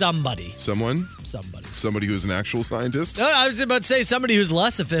to somebody? Someone? Somebody who is an actual scientist? No, I was about to say somebody who's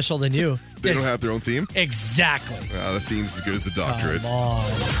less official than you. They don't have their own theme? Exactly. The theme's as good as the doctorate. Come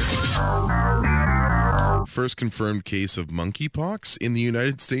on. First confirmed case of monkeypox in the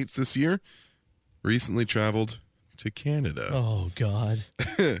United States this year. Recently traveled to Canada. Oh, God.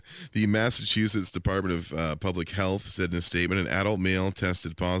 The Massachusetts Department of Public Health said in a statement, an adult male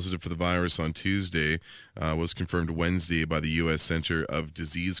tested positive for the virus on Tuesday, was confirmed Wednesday by the U.S. Center of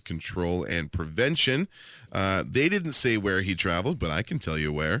Disease Control and Prevention. They didn't say where he traveled, but I can tell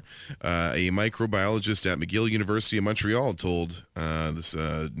you where. A microbiologist at McGill University in Montreal told this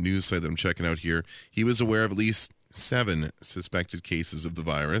news site that I'm checking out here, he was aware of at least 7 suspected cases of the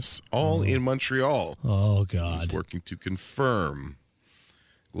virus, all in Montreal. Oh, God. He's working to confirm.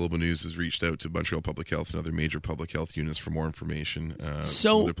 Global News has reached out to Montreal Public Health and other major public health units for more information.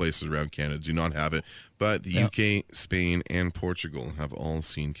 Some other places around Canada do not have it, but the UK, Spain, and Portugal have all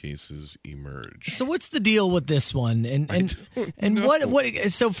seen cases emerge. So what's the deal with this one? And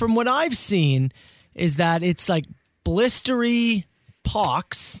what? So from what I've seen, is that it's like blistery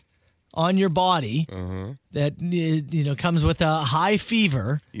pox on your body that comes with a high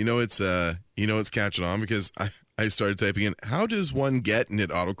fever. It's catching on because I started typing in, how does one get, and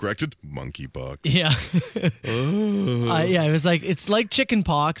it auto-corrected, monkeypox. Yeah. Oh. Yeah, it was like, it's like chicken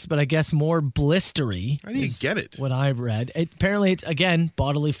pox, but I guess more blistery. How do you get it? What I read. Apparently, it's, again,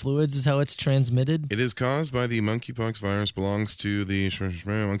 bodily fluids is how it's transmitted. It is caused by the monkeypox virus, belongs to the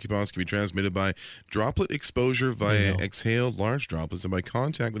monkeypox, can be transmitted by droplet exposure via exhaled large droplets and by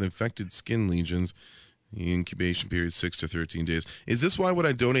contact with infected skin lesions. The incubation period 6 to 13 days. Is this why when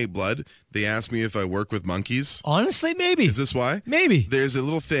I donate blood, they ask me if I work with monkeys? Honestly, maybe. Is this why? Maybe. There's a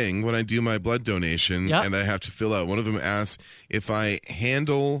little thing when I do my blood donation, and I have to fill out. One of them asks if I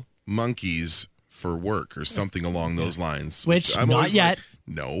handle monkeys for work or something along those lines. Which I'm not yet. Like,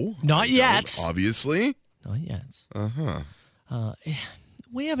 no. Not yet. Obviously. Not yet. Uh-huh.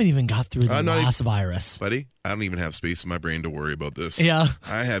 We haven't even got through the last virus. Buddy, I don't even have space in my brain to worry about this. Yeah.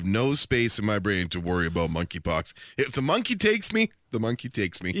 I have no space in my brain to worry about monkeypox. If the monkey takes me, the monkey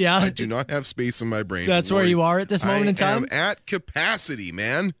takes me. Yeah. I do not have space in my brain. That's where you are at this moment in time? I am at capacity,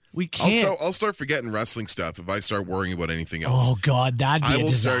 man. We can't. I'll start forgetting wrestling stuff if I start worrying about anything else. Oh, God, that'd be a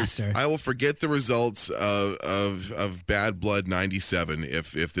disaster. I will forget the results of Bad Blood 97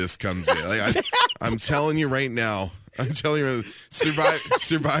 if this comes in. Like, I'm telling you right now. I'm telling you,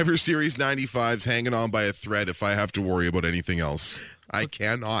 Survivor Series 95's hanging on by a thread if I have to worry about anything else. I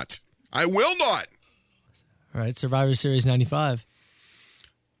cannot. I will not. All right, Survivor Series 95.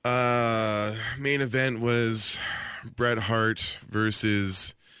 Main event was Bret Hart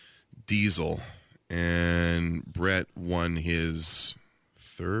versus Diesel, and Bret won his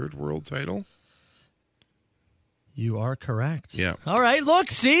 3rd world title. You are correct. Yeah. All right,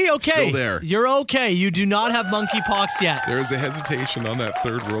 look, see? Okay. Still there. You're okay. You do not have monkeypox yet. There is a hesitation on that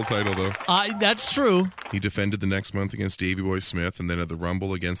 3rd world title, though. That's true. He defended the next month against Davey Boy Smith, and then at the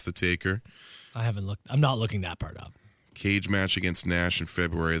Rumble against The Taker. I haven't looked. I'm not looking that part up. Cage match against Nash in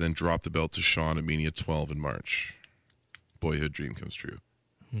February, then dropped the belt to Shawn at Mania 12 in March. Boyhood dream comes true.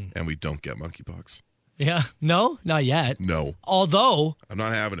 And we don't get monkeypox. Yeah. No, not yet. No. Although. I'm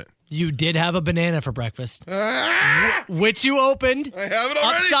not having it. You did have a banana for breakfast, which you opened I have it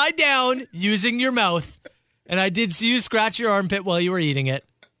already. upside down using your mouth. And I did see you scratch your armpit while you were eating it.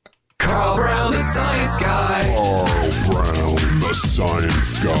 Carl Brown, the science guy. Carl Brown, the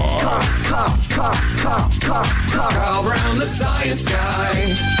science guy. Carl Brown, the science guy.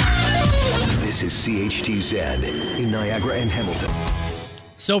 This is CHTZ in Niagara and Hamilton.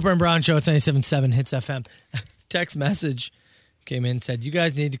 Soper and Brown Show, it's 97.7 Hits FM. Text message came in and said, you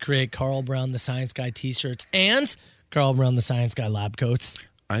guys need to create Carl Brown the Science Guy t-shirts and Carl Brown the Science Guy lab coats.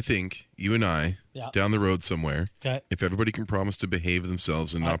 I think you and I, down the road somewhere, if everybody can promise to behave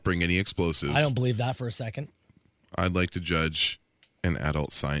themselves and not bring any explosives. I don't believe that for a second. I'd like to judge an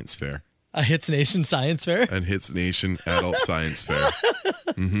adult science fair. A Hits Nation Science Fair? An Hits Nation adult science fair.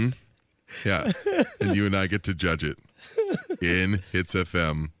 Mm-hmm. Yeah. And you and I get to judge it in Hits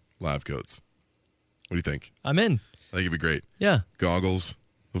FM lab coats. What do you think? I'm in. I think it'd be great. Yeah. Goggles,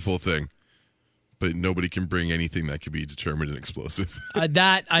 the full thing. But nobody can bring anything that could be determined an explosive.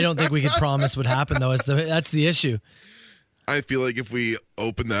 That I don't think we could promise would happen, though. That's the issue. I feel like if we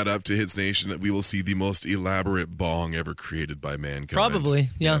open that up to Hits Nation, that we will see the most elaborate bong ever created by mankind. Probably.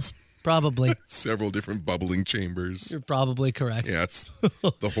 Yeah. Yes. Probably. Several different bubbling chambers. You're probably correct. Yes.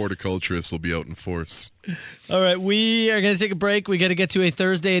 The horticulturists will be out in force. All right. We are going to take a break. We got to get to a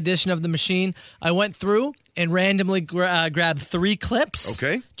Thursday edition of The Machine. I went through and randomly grabbed 3 clips.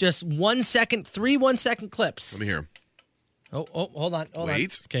 Okay. Just 1 second, 3 1-second clips. Let me hear. Oh, hold on.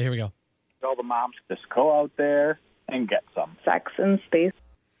 Wait. Okay, here we go. Tell the moms, just go out there and get some. Sex in space.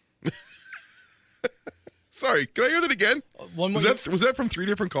 Sorry, can I hear that again? One more. Was that from 3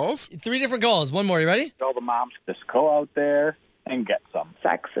 different calls? 3 different calls. One more. You ready? Tell the moms, just go out there and get some.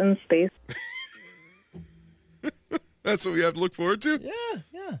 Sex in space. That's what we have to look forward to?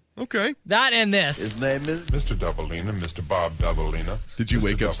 Yeah. Okay. That and this. His name is Mr. Doubleina, Mr. Bob Doubleina. Did you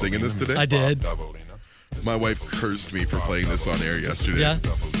wake up singing this today? I did. My wife cursed me for playing this on air yesterday. Yeah.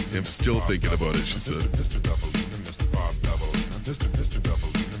 I'm still thinking about it, she said.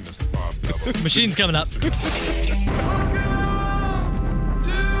 Machine's coming up.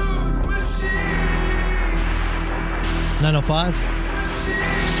 905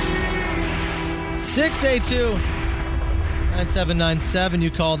 682 9797.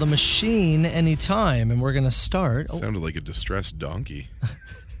 You call the Machine anytime, and we're going to start. Sounded like a distressed donkey.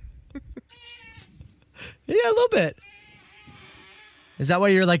 Yeah, a little bit. Is that why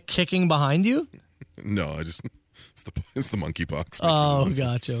you're like kicking behind you? No, it's the monkeypox. Oh,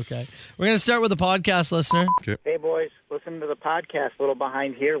 gotcha. Okay. We're going to start with a podcast listener. Okay. Hey, boys, listen listening to the podcast, a little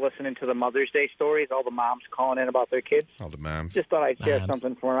behind here, listening to the Mother's Day stories, all the moms calling in about their kids. All the moms. Just thought I'd share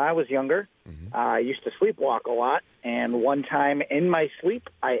something from when I was younger. I used to sleepwalk a lot, and one time in my sleep,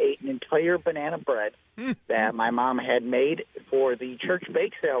 I ate an entire banana bread that my mom had made for the church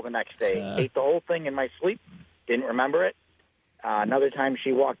bake sale the next day. Ate the whole thing in my sleep, didn't remember it. Another time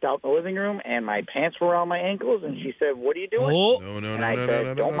she walked out in the living room, and my pants were around my ankles, and she said, "What are you doing?" And I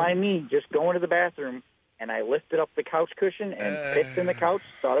said, "Don't mind me, just going to the bathroom." And I lifted up the couch cushion and pissed in the couch,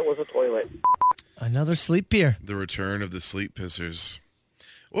 thought it was a toilet. Another sleep beer. The return of the sleep pissers.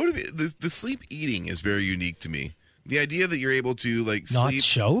 What would it be? The sleep eating is very unique to me. The idea that you're able to like Not sleep,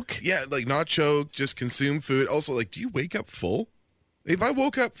 choke? Yeah, like not choke, just consume food. Also, like, do you wake up full? If I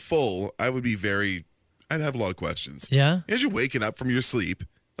woke up full, I would be I'd have a lot of questions. Yeah. As you're waking up from your sleep,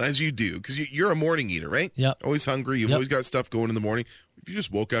 as you do, because you're a morning eater, right? Yep. Always hungry. You've always got stuff going in the morning. If you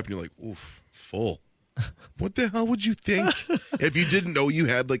just woke up and you're like, oof, full. What the hell would you think if you didn't know you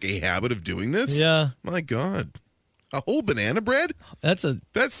had like a habit of doing this? Yeah. My God. A whole banana bread? That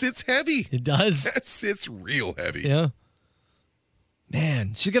sits heavy. It does. That sits real heavy. Yeah.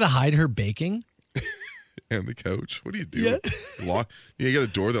 Man, she's going to hide her baking? And the couch. What do you do? You got a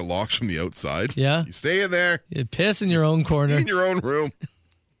door that locks from the outside. Yeah. You stay in there. You piss in your own corner. In your own room.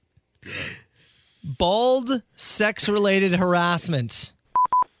 Bald sex-related harassment.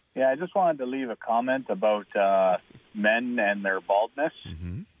 Yeah, I just wanted to leave a comment about men and their baldness.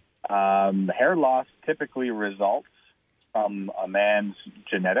 Hair loss typically results from a man's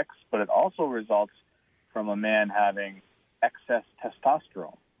genetics, but it also results from a man having excess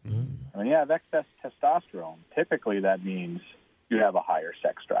testosterone. When you have excess testosterone, typically that means you have a higher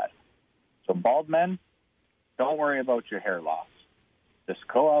sex drive. So bald men, don't worry about your hair loss. Just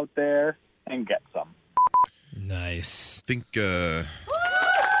go out there and get some. Nice. I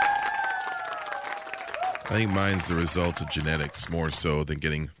think mine's the result of genetics more so than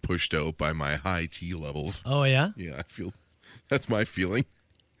getting pushed out by my high T levels. Oh, yeah? Yeah, I feel that's my feeling.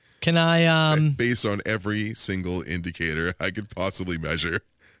 Can I based on every single indicator I could possibly measure,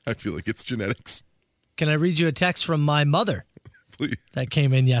 I feel like it's genetics. Can I read you a text from my mother? Please. That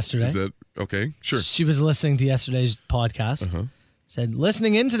came in yesterday. Is that okay? Sure. She was listening to yesterday's podcast. Said,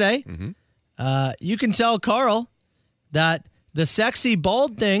 listening in today, you can tell Carl that the sexy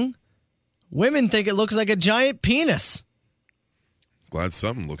bald thing, women think it looks like a giant penis. Glad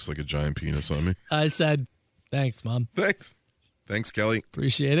something looks like a giant penis on me. I said, thanks, Mom. Thanks, Kelly.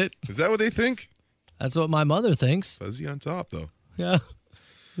 Appreciate it. Is that what they think? That's what my mother thinks. Fuzzy on top, though. Yeah.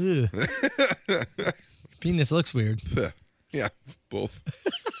 Penis looks weird. Yeah, both.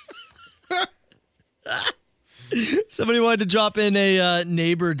 Somebody wanted to drop in a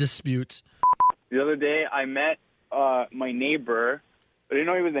neighbor dispute. The other day, I met my neighbor. I didn't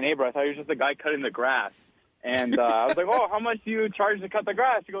know he was a neighbor. I thought he was just a guy cutting the grass. And I was like, "Oh, how much do you charge to cut the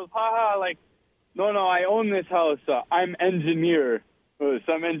grass?" He goes, "Ha, like, no, I own this house. I'm engineer. So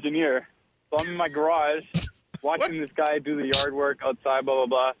I'm engineer. So I'm in my garage watching this guy do the yard work outside, blah,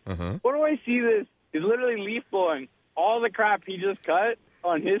 blah, blah. What do I see this? He's literally leaf blowing all the crap he just cut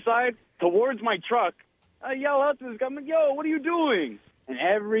on his side towards my truck. I yell out to this guy, I'm like, "Yo, what are you doing?" And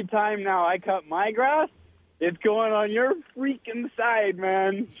every time now I cut my grass, it's going on your freaking side,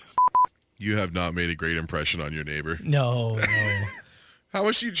 man. You have not made a great impression on your neighbor. No. How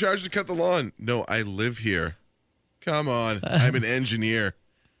much do you charge to cut the lawn? No, I live here. Come on. I'm an engineer.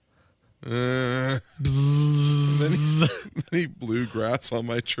 Then he blew grass on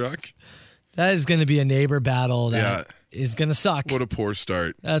my truck. That is going to be a neighbor battle that is going to suck. What a poor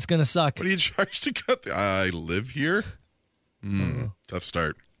start. That's going to suck. What do you charge to cut I live here? Tough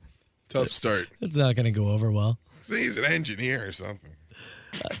start. It's not going to go over well. See, he's an engineer or something.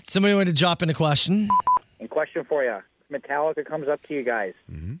 Somebody wanted to drop in a question. And question for you. Metallica comes up to you guys.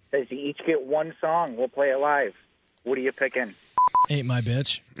 Says you each get one song. We'll play it live. What are you picking? Ain't my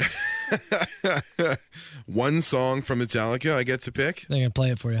bitch. One song from Metallica I get to pick? They're going to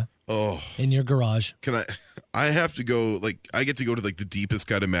play it for you. Oh. In your garage. I have to go, I get to go to the deepest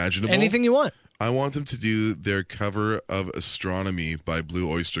cut imaginable. Anything you want. I want them to do their cover of Astronomy by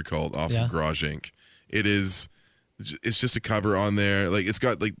Blue Oyster Cult off of Garage Inc. It's just a cover on there. It's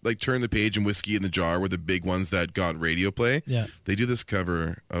got like Turn the Page and Whiskey in the Jar were the big ones that got radio play. Yeah. They do this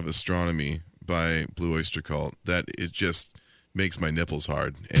cover of Astronomy by Blue Oyster Cult that it just makes my nipples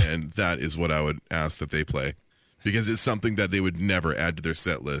hard. And that is what I would ask that they play. Because it's something that they would never add to their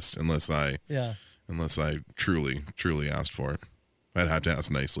set list unless I truly, truly asked for it. I'd have to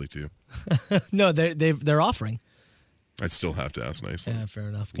ask nicely too. No, they're offering. I'd still have to ask nicely. Yeah, fair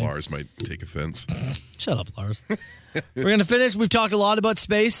enough. Good. Lars might take offense. Shut up, Lars. We're going to finish. We've talked a lot about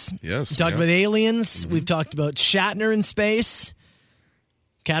space. Yes. We've talked about aliens. We've talked about Shatner in space.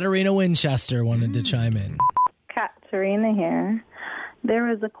 Katarina Winchester wanted to chime in. Katarina here. There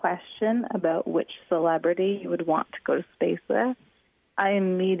was a question about which celebrity you would want to go to space with. I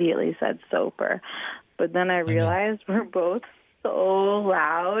immediately said Soper, but then I realized we're both so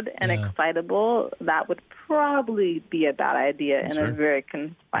loud and excitable that would probably be a bad idea in a very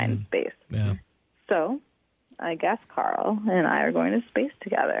confined space. Yeah. So I guess Carl and I are going to space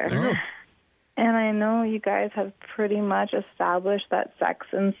together. There you go. And I know you guys have pretty much established that sex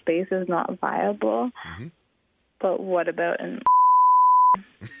in space is not viable, but what about in...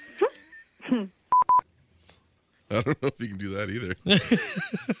 I don't know if you can do that either.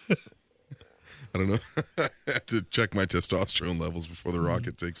 I don't know. I have to check my testosterone levels before the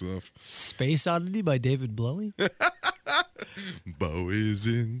rocket takes off. Space Oddity by David Bowie. Bo is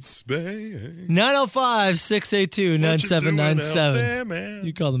in space. 905-682-9797.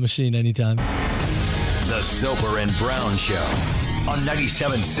 You call the machine anytime. The Soper and Brown Show on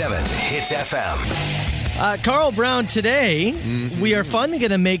 97.7 Hits FM. Carl Brown, today we are finally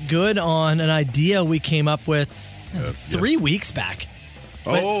going to make good on an idea we came up with 3 weeks back.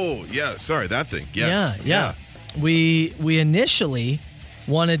 Oh, yeah. Sorry, that thing. Yes. Yeah. We initially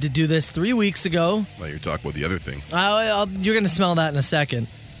wanted to do this 3 weeks ago. Well, you're talking about the other thing. You're going to smell that in a second.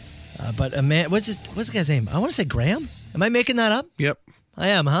 But a man, what's the guy's name? I want to say Graham. Am I making that up? Yep. I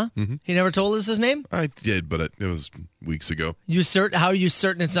am, huh? He never told us his name? I did, but it was weeks ago. How are you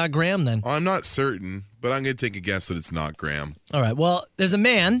certain it's not Graham then? I'm not certain, but I'm going to take a guess that it's not Graham. All right. Well, there's a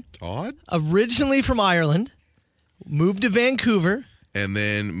man. Todd? Originally from Ireland, moved to Vancouver. And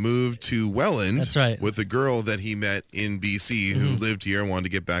then moved to Welland. That's right. With a girl that he met in BC who lived here and wanted to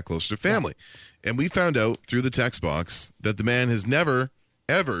get back closer to family. And we found out through the text box that the man has never,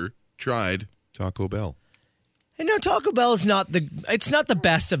 ever tried Taco Bell. And no, Taco Bell is not the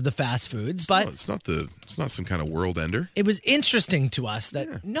best of the fast foods, but it's not some kind of world ender. It was interesting to us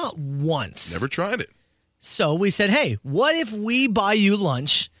that not once. Never tried it. So we said, hey, what if we buy you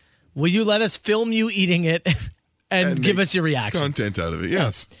lunch? Will you let us film you eating it and give us your reaction? Content out of it,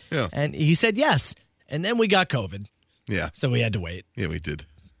 yes. Yeah. And he said yes. And then we got COVID. Yeah. So we had to wait. Yeah, we did.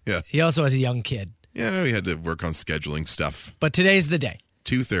 Yeah. He also has a young kid. Yeah, we had to work on scheduling stuff. But today's the day.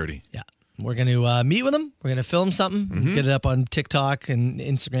 2:30. Yeah. We're going to meet with him. We're going to film something, get it up on TikTok and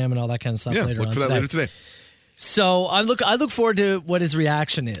Instagram and all that kind of stuff later on. Look for that later today. So I look forward to what his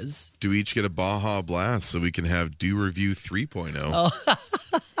reaction is. Do we each get a Baja Blast so we can have Do Review 3.0? Oh.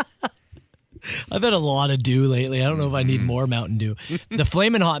 I've had a lot of Dew lately. I don't know if I need more Mountain Dew. The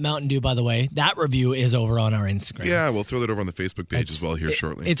Flamin' Hot Mountain Dew, by the way, that review is over on our Instagram. Yeah, we'll throw that over on the Facebook page as well here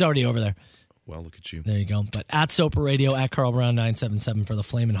shortly. It's already over there. Well, look at you. There you go. But at Soper Radio, at Carl Brown 977 for the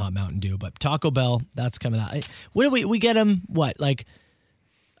Flamin' Hot Mountain Dew. But Taco Bell, that's coming out. What do we get them? What, like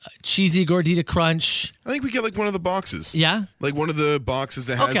cheesy gordita crunch? I think we get like one of the boxes. Yeah? Like one of the boxes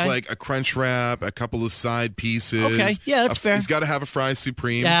that has like a crunch wrap, a couple of side pieces. Okay, yeah, that's fair. He's got to have a fries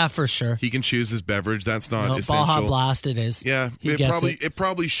supreme. Yeah, for sure. He can choose his beverage. That's not essential. Baja Blast it is. Yeah, it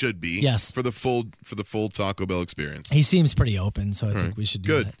probably should be. Yes. For the full Taco Bell experience. He seems pretty open, so I think we should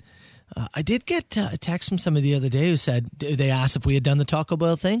do that. I did get a text from somebody the other day who said, they asked if we had done the Taco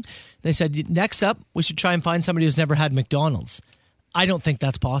Bell thing. They said, next up, we should try and find somebody who's never had McDonald's. I don't think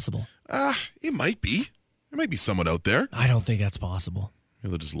that's possible. It might be. There might be someone out there. I don't think that's possible.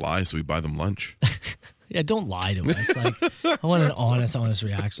 They'll just lie so we buy them lunch. Yeah, don't lie to us. Like, I want an honest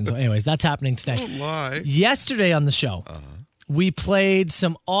reaction. So anyways, that's happening today. Don't lie. Yesterday on the show, we played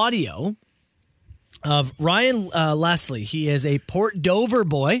some audio of Ryan Leslie. He is a Port Dover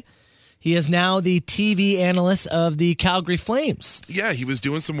boy. He is now the TV analyst of the Calgary Flames. Yeah, he was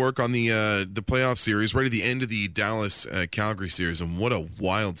doing some work on the playoff series right at the end of the Dallas-Calgary series, and what a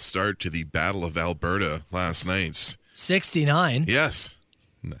wild start to the Battle of Alberta last night. 69. Yes.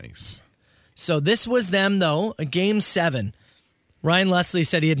 Nice. So this was them, though, Game 7. Ryan Leslie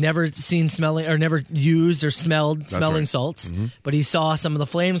said he had never never used or smelled smelling salts, but he saw some of the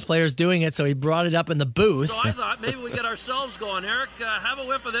Flames players doing it, so he brought it up in the booth. So I thought maybe we get ourselves going. Eric, have a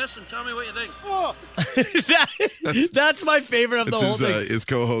whiff of this and tell me what you think. Oh. That's my favorite of the whole thing. His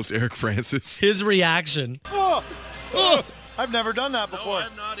co-host, Eric Francis. His reaction. Oh. I've never done that before. No,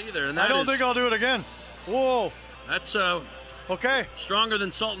 I'm not either. And I don't think I'll do it again. Whoa. That's okay. Stronger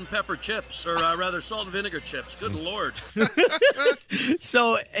than salt and pepper chips, or rather salt and vinegar chips. Good Lord.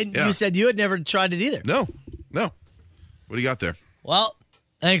 So, you said you had never tried it either. No. What do you got there? Well,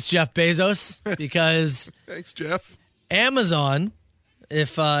 thanks, Jeff Bezos, because thanks, Jeff. Amazon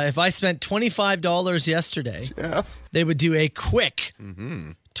if I spent $25 yesterday, they would do a quick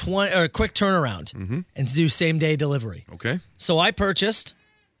quick turnaround and do same day delivery. Okay. So I purchased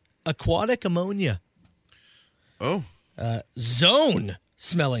aquatic ammonia. Oh. Zone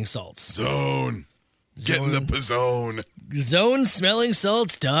smelling salts. Zone. Get in the pizzone.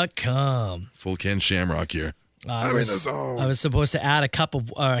 ZoneSmellingSalts.com. Full Ken Shamrock here. I'm in the zone. I was supposed to add a cap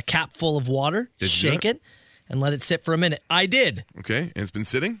full of water, shake it, and let it sit for a minute. I did. Okay, and it's been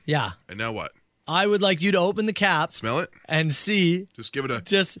sitting? Yeah. And now what? I would like you to open the cap. Smell it? And see. Just give it a...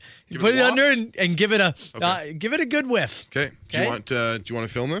 put it under and give it a give it a good whiff. Okay. Do you want to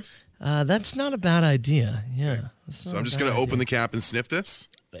film this? That's not a bad idea. Yeah. Okay. So I'm just going to open the cap and sniff this?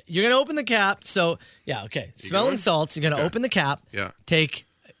 You're going to open the cap. So, yeah, okay. Smelling salts, you're going to open the cap. Yeah. Take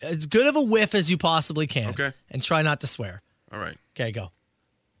as good of a whiff as you possibly can. Okay. And try not to swear. All right. Okay, go.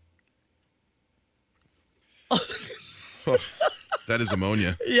 That is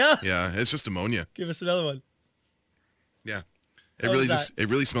ammonia. Yeah. Yeah, it's just ammonia. Give us another one. Yeah. It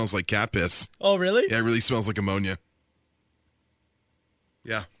really smells like cat piss. Oh, really? Yeah, it really smells like ammonia.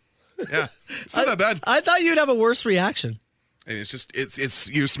 Yeah. Yeah. It's not that bad. I thought you'd have a worse reaction. And it's just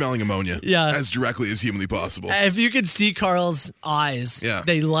it's you're smelling ammonia. Yeah. As directly as humanly possible. If you could see Carl's eyes,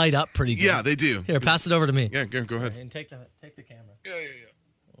 they light up pretty good. Yeah, they do. Here, pass it over to me. Yeah, go ahead. And take the camera. Yeah.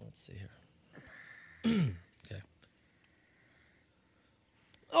 Let's see here. Okay.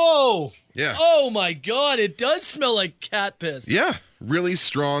 Oh. Yeah. Oh my God! It does smell like cat piss. Yeah. Really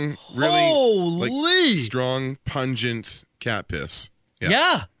strong, really Holy. strong, pungent cat piss.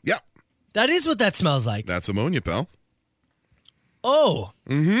 Yeah. Yeah. That is what that smells like. That's ammonia, pal. Oh.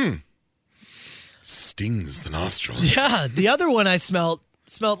 Mm-hmm. Stings the nostrils. Yeah. The other one I smelled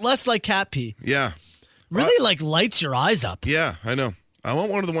less like cat pee. Yeah. Really lights your eyes up. Yeah, I know. I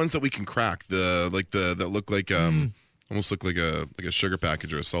want one of the ones that we can crack. That look like almost look like a sugar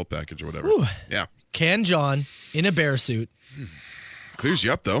package or a salt package or whatever. Ooh. Yeah. Can John in a bear suit. Clears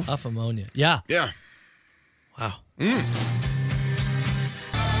you up though. Off ammonia. Yeah. Yeah. Wow.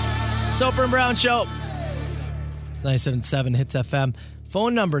 Soper and Brown Show. It's 97.7 Hits FM.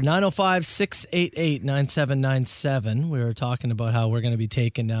 Phone number 905-688-9797. We were talking about how we're going to be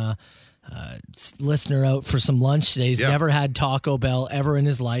taking listener out for some lunch today. He's never had Taco Bell ever in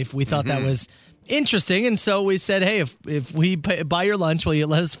his life. We thought that was interesting, and so we said, hey, if we buy your lunch, will you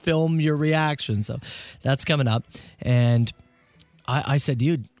let us film your reaction? So that's coming up. And I said,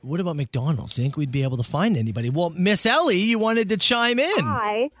 dude, what about McDonald's? Do you think we'd be able to find anybody? Well, Miss Ellie, you wanted to chime in.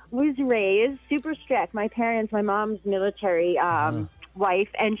 I was raised super strict. My mom's military wife,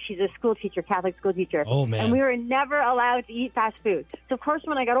 and she's a school teacher, Catholic school teacher. Oh, man. And we were never allowed to eat fast food. So, of course,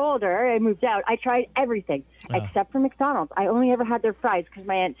 when I got older, I moved out. I tried everything except for McDonald's. I only ever had their fries because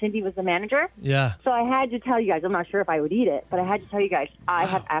my Aunt Cindy was the manager. Yeah. So I had to tell you guys, I'm not sure if I would eat it, but I had to tell you guys, I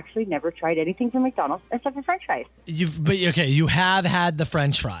have actually never tried anything from McDonald's except for French fries. You have had the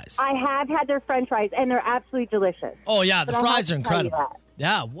French fries. I have had their French fries, and they're absolutely delicious. Oh, yeah, the But I fries have are to tell you incredible. that.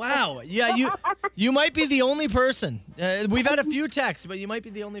 Yeah, wow. Yeah, you might be the only person. We've had a few texts, but you might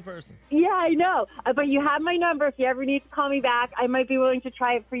be the only person. Yeah, I know. But you have my number. If you ever need to call me back, I might be willing to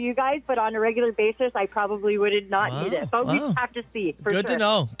try it for you guys. But on a regular basis, I probably would not need it. But we have to see. For Good sure. to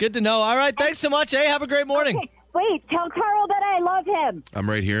know. Good to know. All right, thanks so much. Hey, have a great morning. Okay. Wait, tell Carl that I love him. I'm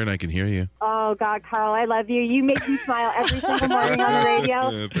right here and I can hear you. Oh, God, Carl, I love you. You make me smile every single morning on the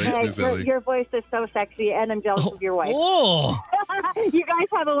radio. Thanks, Miss Ellie. Your voice is so sexy, and I'm jealous of your wife. Oh. You guys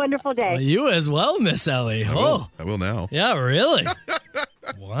have a wonderful day. You as well, Miss Ellie. I will now. Yeah, really?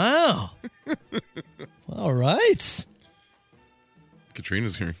 Wow. All right.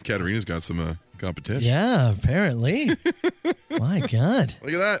 Katarina's got some competition. Yeah, apparently. My God.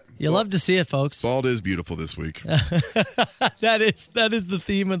 Look at that. You love to see it, folks. Bald is beautiful this week. That is the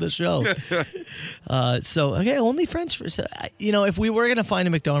theme of the show. Only French fries. If we were going to find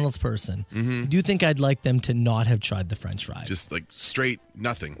a McDonald's person, do you think I'd like them to not have tried the French fries? Just like straight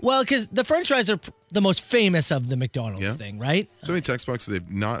nothing. Well, because the French fries are the most famous of the McDonald's thing, right? So many text boxes,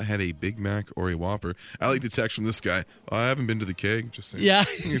 they've not had a Big Mac or a Whopper. I like the text from this guy. Oh, I haven't been to the Keg. Just saying. Yeah.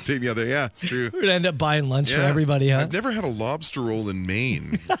 You can take me out there. Yeah, it's true. We're going to end up buying lunch for everybody, huh? I've never had a lobster roll in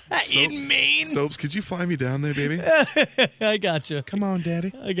Maine. In Maine? Soaps, could you fly me down there, baby? I got you. Come on,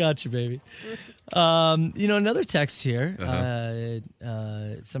 Daddy. I got you, baby. Another text here.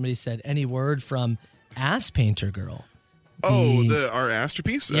 Somebody said, any word from Ass Painter Girl? Our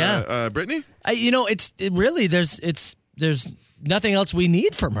Astropiece? Yeah. Brittany? There's nothing else we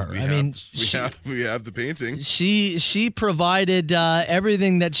need from her. We have the painting. She provided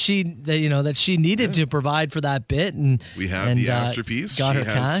everything that she needed to provide for that bit, and we have the Astropiece. Got she her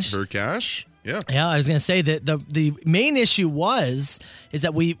has cash. her cash. Yeah. Yeah, I was going to say that the main issue is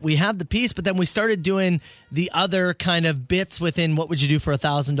that we have the piece, but then we started doing the other kind of bits within what would you do for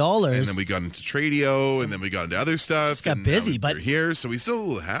 $1,000. And then we got into Tradio, and then we got into other stuff. Just got busy, but we're here, so we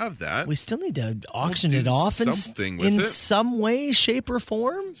still have that. We still need to auction it off something with in it. some way, shape, or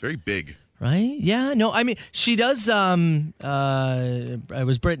form. It's very big. Right? Yeah. No, I mean, she does. It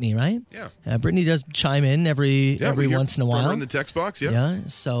was Brittany, right? Yeah. Brittany does chime in every once in a while. From her in the text box, yeah. Yeah.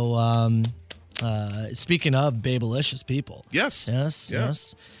 So, speaking of Babelicious people. Yes.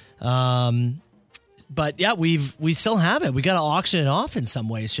 Yes. But yeah, we still have it. We got to auction it off in some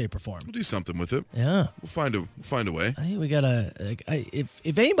way, shape, or form. We'll do something with it. Yeah. We'll find a way. I think we gotta.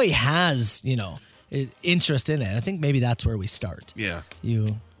 If anybody has interest in it, I think maybe that's where we start. Yeah.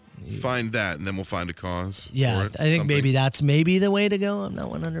 You find that, and then we'll find a cause. Yeah, for it, I think something. maybe that's the way to go. I'm not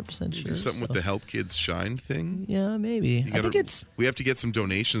 100% sure. Do something with the Help Kids Shine thing. Yeah, maybe. I think it's. We have to get some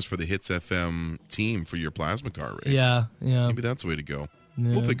donations for the Hits FM team for your plasma car race. Yeah. Maybe that's the way to go.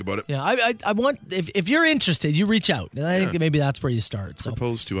 Yeah. We'll think about it. Yeah, I want if you're interested, you reach out. And I think maybe that's where you start. So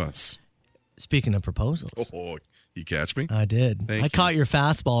propose to us. Speaking of proposals. Oh, you catch me? I did. Thank you. Caught your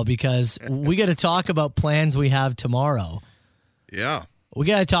fastball because we got to talk about plans we have tomorrow. Yeah. We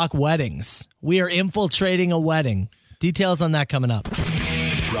got to talk weddings. We are infiltrating a wedding. Details on that coming up.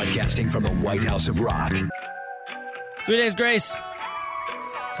 Broadcasting from the White House of Rock. 3 Days Grace.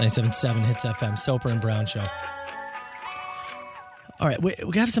 97.7 Hits FM, Soper and Brown Show. All right, we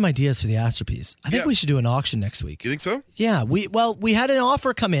have some ideas for the Astropiece. I think we should do an auction next week. You think so? Yeah, we had an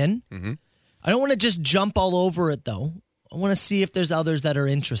offer come in. Mm-hmm. I don't want to just jump all over it, though. I want to see if there's others that are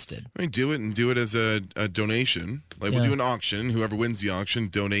interested. I mean, do it as a donation. Like, we'll do an auction. Whoever wins the auction,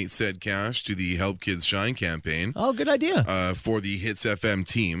 donate said cash to the Help Kids Shine campaign. Oh, good idea. For the Hits FM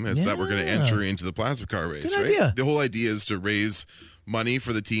team, as that we're going to enter into the plasma car race, Good right? idea. The whole idea is to raise money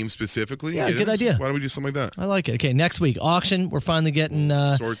for the team specifically. Yeah, good idea. Why don't we do something like that? I like it. Okay, next week, auction. We're finally getting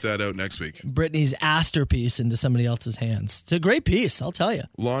sort that out next week. Brittany's Astropiece into somebody else's hands. It's a great piece, I'll tell you.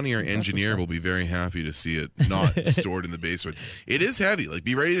 Lonnie, our engineer, will be very happy to see it not stored in the basement. It is heavy. Like,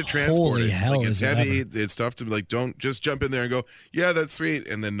 be ready to transport Holy it. hell, like, it's is it heavy. ever. It's tough to, like, don't just jump in there and go, yeah, that's sweet,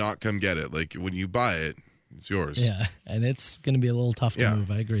 and then not come get it. Like, when you buy it, it's yours. Yeah, and it's going to be a little tough to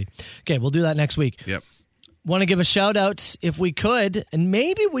move. I agree. Okay, we'll do that next week. Yep. Want to give a shout out if we could, and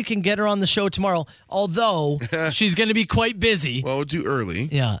maybe we can get her on the show tomorrow, although she's going to be quite busy. Well, we'll do early.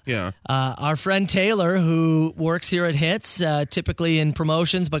 Yeah. Yeah. Our friend Taylor, who works here at Hits, typically in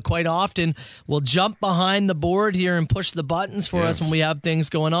promotions, but quite often will jump behind the board here and push the buttons for us when we have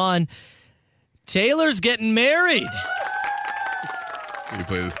things going on. Taylor's getting married. You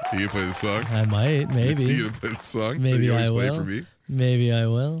play the song? I might, maybe. You gonna play the song? Maybe that you always I play will. for me? Maybe I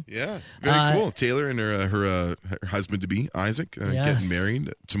will. Yeah, very cool. Taylor and her husband to be Isaac getting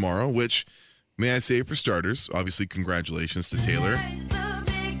married tomorrow. Which, may I say, for starters, obviously congratulations to Taylor.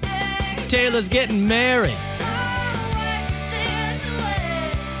 Taylor's getting married.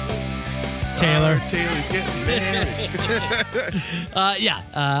 Taylor. Taylor's getting married.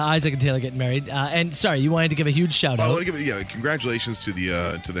 Isaac and Taylor getting married. And sorry, you wanted to give a huge shout I out. want to give congratulations to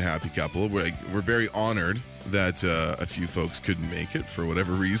the happy couple. We're very honored that a few folks couldn't make it for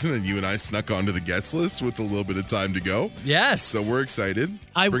whatever reason, and you and I snuck onto the guest list with a little bit of time to go. Yes. So we're excited.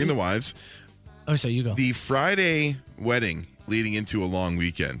 Bringing the wives. Oh, so you go. The Friday wedding leading into a long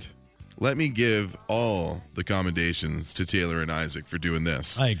weekend. Let me give all the commendations to Taylor and Isaac for doing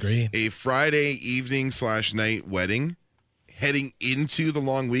this. I agree. A Friday evening/night wedding heading into the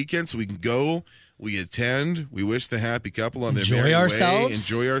long weekend, so we can go, we attend, we wish the happy couple on their merry way,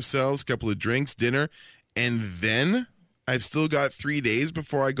 enjoy ourselves, couple of drinks, dinner, and then I've still got 3 days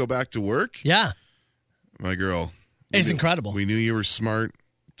before I go back to work. Yeah. My girl. It's incredible. We knew you were smart,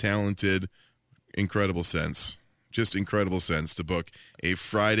 talented, incredible sense. Just incredible sense to book a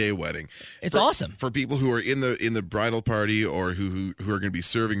Friday wedding. It's awesome. For people who are in the bridal party or who are going to be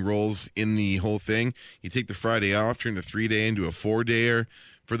serving roles in the whole thing, you take the Friday off, turn the 3-day into a 4-dayer.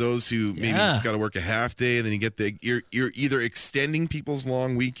 For those who maybe got to work a half day, and then you get you're either extending people's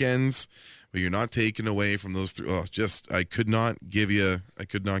long weekends, but you're not taking away from those three. Oh, I could not give you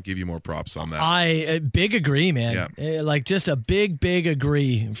more props on that. I big agree, man. Yeah. Like just a big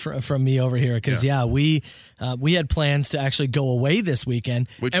agree from me over here because we had plans to actually go away this weekend,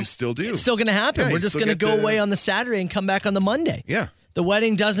 which you still do. It's still going to happen. Yeah, We're just going to go away on the Saturday and come back on the Monday. Yeah. The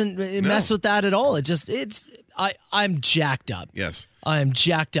wedding doesn't mess with that at all. I'm jacked up. Yes. I am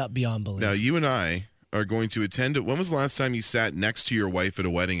jacked up beyond belief. Now you and I are going to attend it. When was the last time you sat next to your wife at a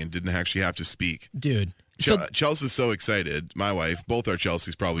wedding and didn't actually have to speak? Dude, Chelsea's so excited. My wife, both our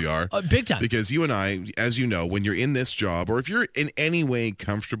Chelseas probably are. Big time. Because you and I, as you know, when you're in this job, or if you're in any way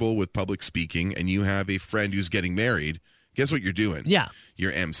comfortable with public speaking and you have a friend who's getting married, guess what you're doing? Yeah.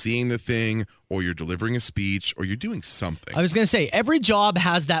 You're emceeing the thing, or you're delivering a speech, or you're doing something. I was going to say, every job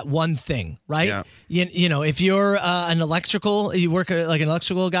has that one thing, right? Yeah. You know, if you're you work like an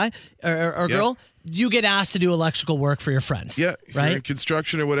electrical guy or girl, you get asked to do electrical work for your friends. Yeah, if right? you're in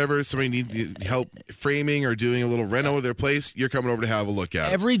construction or whatever, somebody needs help framing or doing a little reno of their place, you're coming over to have a look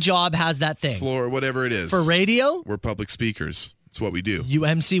at it. Every job has that thing. Floor, whatever it is. For radio, we're public speakers. It's what we do. You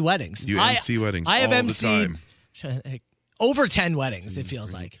MC weddings. You MC weddings I have all MC'd the time. over 10 weddings, it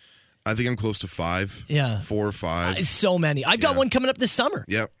feels like. I think I'm close to 5. Yeah. 4 or 5. So many. I've got one coming up this summer.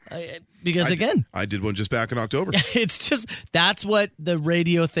 Yep. Because again, I did one just back in October. It's just, that's what the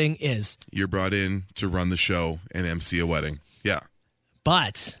radio thing is. You're brought in to run the show and MC a wedding. Yeah.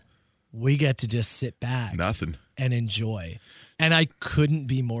 But we get to just sit back. Nothing. And enjoy. And I couldn't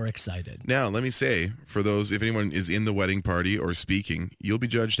be more excited. Now, let me say, for those, if anyone is in the wedding party or speaking, you'll be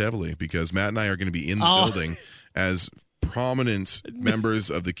judged heavily because Matt and I are going to be in the building as prominent members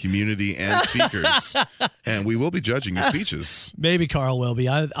of the community and speakers, and we will be judging your speeches. Maybe Carl will be.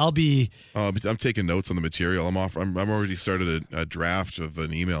 I'll be. I'm taking notes on the material. I'm already started a draft of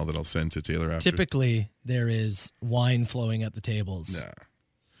an email that I'll send to Taylor after. Typically, there is wine flowing at the tables. Nah,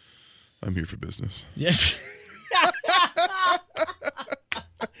 I'm here for business. Yeah.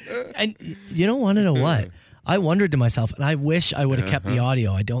 And you don't want to know what? I wondered to myself, and I wish I would have kept the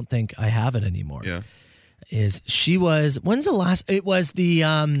audio. I don't think I have it anymore. Yeah. When's the last? It was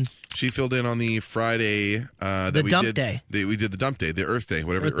the. She filled in on the Friday that the we dump did. day. We did the dump day, the Earth Day,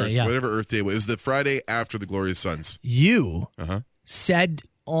 whatever Earth Day was. It was the Friday after the Glorious Sons. You said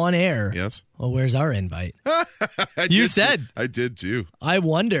on air. Yes. Well, where's our invite? I did too. I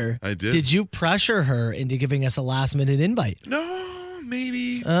wonder. I did. Did you pressure her into giving us a last minute invite? No,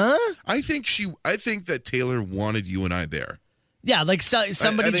 maybe. I think that Taylor wanted you and I there. Yeah, like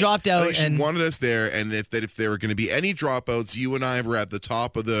somebody dropped out. I think she wanted us there, and if there were going to be any dropouts, you and I were at the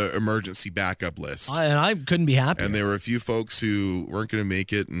top of the emergency backup list. And I couldn't be happier. And there were a few folks who weren't going to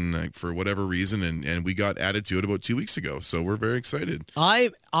make it, and for whatever reason, and we got added to it about 2 weeks ago. So we're very excited.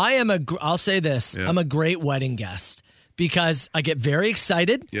 I'll say this: I'm a great wedding guest because I get very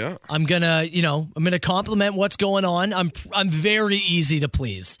excited. Yeah, I'm gonna compliment what's going on. I'm very easy to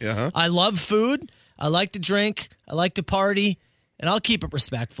please. Yeah, I love food. I like to drink. I like to party. And I'll keep it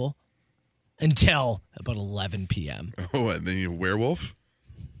respectful until about 11 p.m. Oh, and then you werewolf?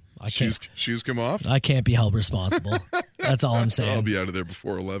 Shoes come off? I can't be held responsible. That's all I'm saying. I'll be out of there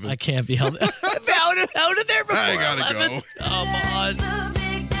before 11. I can't be held out of there before 11. I gotta go. Come on.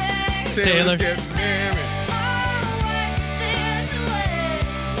 Taylor's getting married.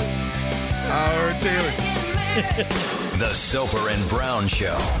 Our Taylor. The Soper and Brown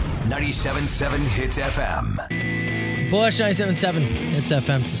Show. 97.7 Hits FM. Bush 97.7. It's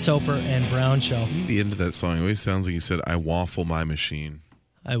FM. It's the Soper and Brown Show. The end of that song always sounds like he said, I waffle my machine.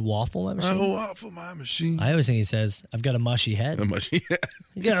 I waffle my machine? I waffle my machine. I always think he says, I've got a mushy head. A mushy head.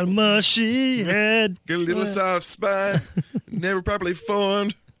 You got a mushy head. Got a little soft spine. Never properly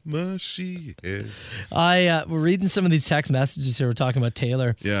formed. Mushy head. We're reading some of these text messages here. We're talking about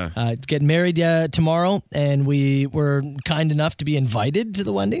Taylor. Yeah. Getting married tomorrow, and we were kind enough to be invited to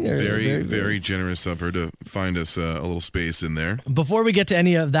the wedding. Very generous of her to find us a little space in there. Before we get to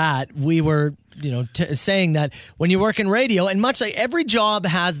any of that, we were, saying that when you work in radio, and much like every job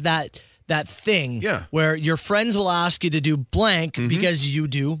has that thing where your friends will ask you to do blank because you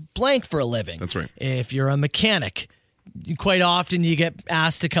do blank for a living. That's right. If you're a mechanic, quite often you get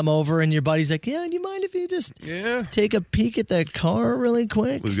asked to come over and your buddy's like, yeah, do you mind if you just take a peek at the car really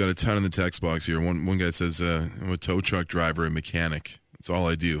quick? We've got a ton in the text box here. One guy says, I'm a tow truck driver and mechanic. That's all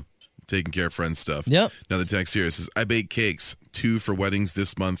I do. Taking care of friends' stuff. Yep. Another text here says, I bake cakes, 2 for weddings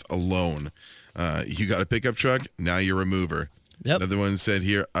this month alone. You got a pickup truck? Now you're a mover. Yep. Another one said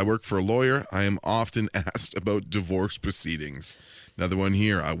here, I work for a lawyer. I am often asked about divorce proceedings. Another one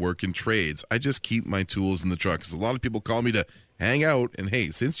here, I work in trades. I just keep my tools in the truck because a lot of people call me to hang out. And hey,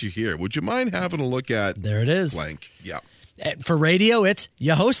 since you're here, would you mind having a look at there it is. Blank? Yeah. For radio, it's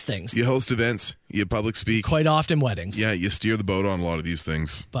you host things. You host events. You public speak. Quite often weddings. Yeah, you steer the boat on a lot of these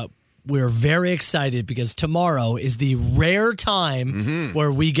things. But we're very excited because tomorrow is the rare time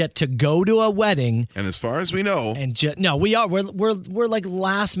where we get to go to a wedding. And as far as we know, we are. We're like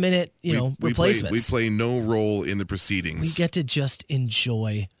last minute, replacements. We play no role in the proceedings. We get to just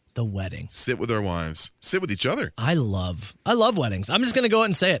enjoy the wedding. Sit with our wives. Sit with each other. I love weddings. I'm just gonna go out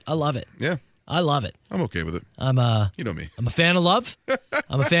and say it. I love it. Yeah. I love it. I'm okay with it. You know me. I'm a fan of love.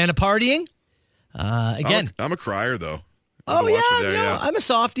 I'm a fan of partying. Again, I'm a crier though. Oh Watch it yeah, there, yeah. I'm a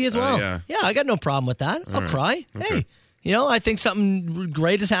softie as well. Yeah. I got no problem with that. I'll right. cry. Okay. Hey, I think something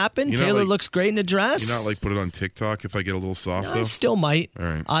great has happened. You're not Taylor like- looks great in a dress. You're not like put it on TikTok if I get a little soft I though. still might. All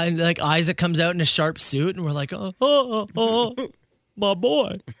right. I like Isaac comes out in a sharp suit, and we're like, oh, my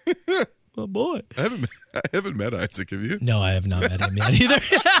boy, my boy. I haven't met Isaac. Have you? No, I have not met him yet either.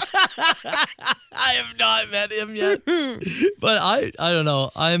 I have not met him yet. But I don't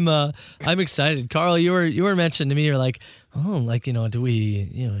know. I'm excited. Carl, you were mentioning to me, you're like, do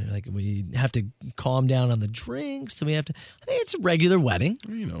we have to calm down on the drinks? Do we have to? I think it's a regular wedding.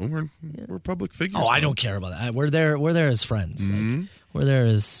 We're public figures. Oh, I don't care about that. We're there as friends. Like, we're there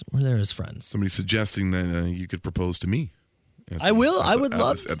as friends. Somebody suggesting that you could propose to me. I will. I would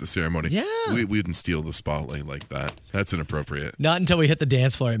love at the ceremony. Yeah. We wouldn't steal the spotlight like that. That's inappropriate. Not until we hit the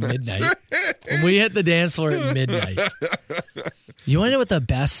dance floor at midnight. When we hit the dance floor at midnight. You want to know what the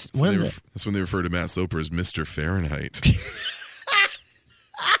best? That's when they refer to Matt Soper as Mr. Fahrenheit.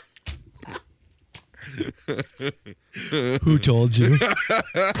 Who told you?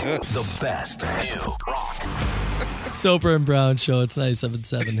 The best. Soper and Brown Show. It's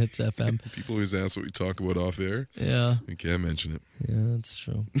 97.7 Hits FM. People always ask what we talk about off air. Yeah. We can't mention it. Yeah, that's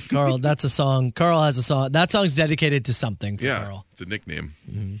true. Carl, that's a song. Carl has a song. That song's dedicated to something for Carl. It's a nickname.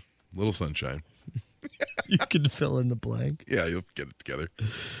 Little Sunshine. You can fill in the blank. Yeah, you'll get it together.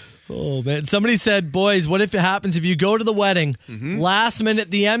 Oh, man. Somebody said, boys, what if it happens if you go to the wedding, last minute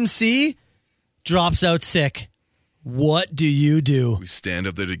the MC drops out sick? What do you do? We stand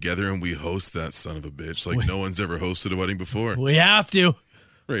up there together and we host that son of a bitch like no one's ever hosted a wedding before. We have to.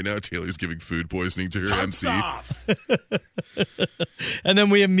 Right now, Taylor's giving food poisoning to her MC. And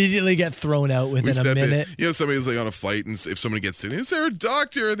then we immediately get thrown out within a minute. Somebody's like on a flight, and if somebody gets sick, is there a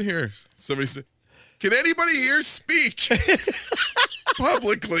doctor in here? Somebody said, can anybody here speak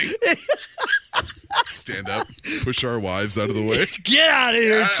publicly? Stand up, push our wives out of the way. Get out of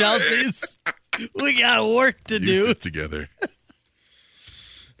here, Chelsea's. We got work to do. You sit together.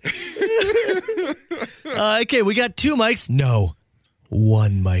 Okay, we got 2 mics. No,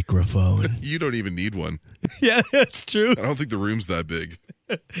 1 microphone. You don't even need one. Yeah, that's true. I don't think the room's that big.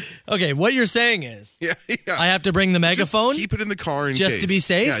 Okay, what you're saying is Yeah. I have to bring the megaphone? Just keep it in the car in Just case. to be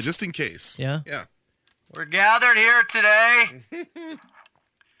safe? Yeah, just in case. Yeah. We're gathered here today.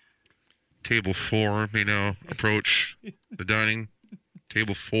 Table 4, approach the dining.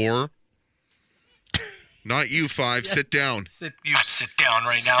 Table 4. Not you, 5. Sit down. You sit down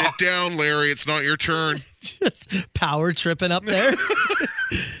right now. Sit down, Larry. It's not your turn. Just power tripping up there.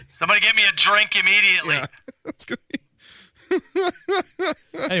 Somebody get me a drink immediately. Yeah, that's good.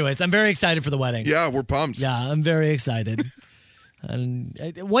 Anyways, I'm very excited for the wedding. Yeah, we're pumped. Yeah, I'm very excited. And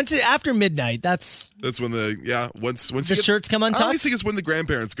after midnight, that's when once the shirts come I untucked. always think it's when the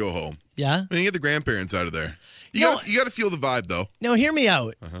grandparents go home. Yeah, When you get the grandparents out of there, you got to feel the vibe though. Now, hear me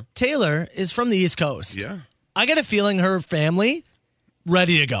out. Taylor is from the East Coast. Yeah, I get a feeling her family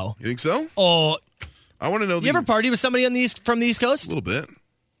ready to go. you think so? Oh, I want to know. you ever party with somebody from the East Coast? A little bit.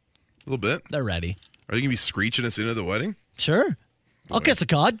 They're ready. Are you gonna be screeching us into the wedding? Sure. I'll kiss a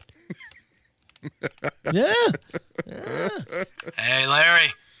cod. Yeah. Hey,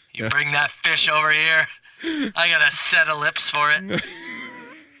 Larry, you bring that fish over here. I got a set of lips for it.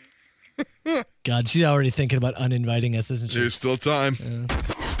 God, she's already thinking about uninviting us, isn't she? There's still time.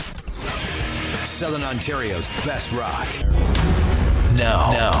 Southern Ontario's best rock. Now,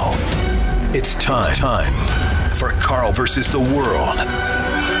 it's time for Carl versus the world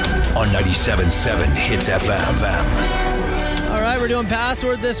on 97.7 Hits FM. All right, we're doing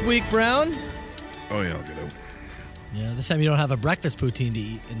password this week, Brown. Oh yeah, I'll get out. Yeah, this time you don't have a breakfast poutine to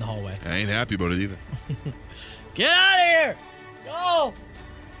eat in the hallway. I ain't happy about it either. Get out of here! Go!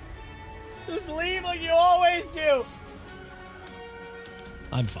 Just leave like you always do.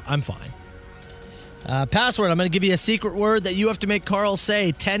 I'm fine. Password, I'm going to give you a secret word that you have to make Carl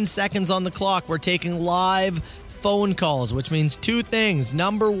say. 10 seconds on the clock. We're taking live phone calls, which means 2 things.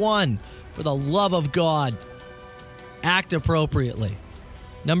 Number 1, for the love of God, act appropriately.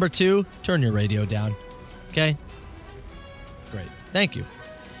 Number 2, turn your radio down. Okay? Great. Thank you.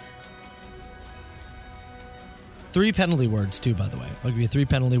 3 penalty words, too, by the way. I'll give you 3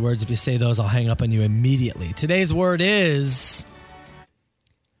 penalty words. If you say those, I'll hang up on you immediately. Today's word is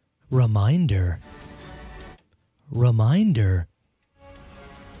reminder. Reminder.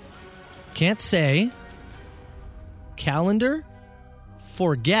 Can't say calendar,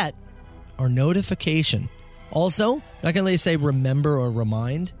 forget, or notification. Also, not going to let you say remember or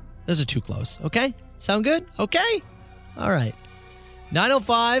remind. Those are too close. Okay? Sound good? Okay? All right.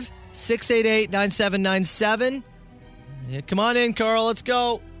 905-688-9797. Yeah, come on in, Carl. Let's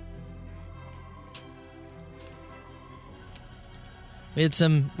go.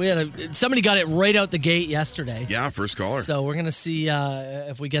 Somebody got it right out the gate yesterday. Yeah, first caller. So we're going to see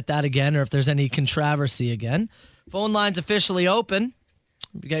if we get that again or if there's any controversy again. Phone line's officially open.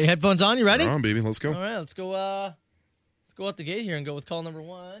 You got your headphones on? You ready? Come on, baby. Let's go. All right, let's go out the gate here and go with call number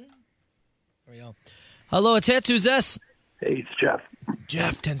 1. There we go. Hello, it's Hits. Who's this? Hey, it's Jeff.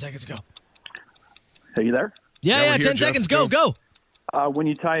 Jeff, 10 seconds, go. Are you there? Yeah, 10 seconds, go. When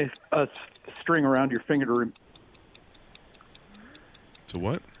you tie a string around your finger to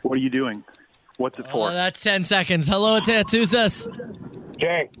what? What are you doing? What's it for? That's 10 seconds. Hello, it's Hits. Who's this?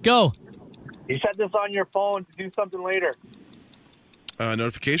 Jay. Go. You set this on your phone to do something later.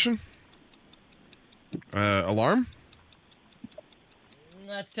 Notification? Alarm?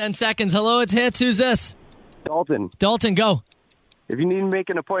 That's 10 seconds. Hello, it's Hits. Who's this? Dalton. Dalton, go. If you need to make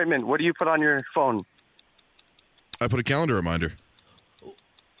an appointment, what do you put on your phone? I put a calendar reminder.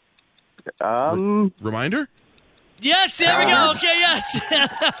 Reminder? Yes, there we go. Okay, yes.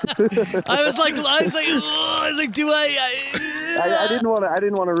 I was like, do I didn't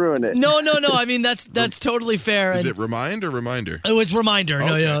want to ruin it. No. I mean, that's totally fair. Is it remind or reminder? It was reminder.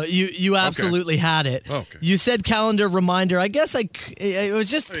 Okay. No, you absolutely had it. Okay. You said calendar reminder. I guess it was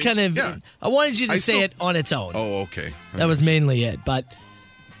just kind of. Yeah. I wanted you to say it on its own. Oh, okay. That was mainly it. But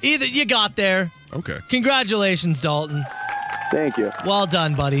either you got there. Okay. Congratulations, Dalton. Thank you. Well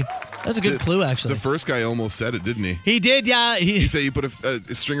done, buddy. That's a good clue, actually. The first guy almost said it, didn't he? He did, yeah. He said you put a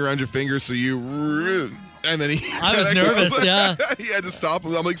string around your finger so you... And then he... I was nervous, yeah. He had to stop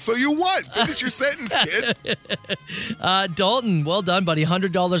him. I'm like, so you what? Finish your sentence, kid. Dalton, well done, buddy.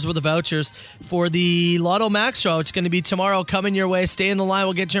 $100 worth of vouchers for the Lotto Max show. It's going to be tomorrow. Coming your way. Stay in the line.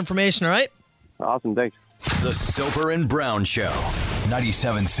 We'll get your information, all right? Awesome, thanks. The Soper and Brown Show.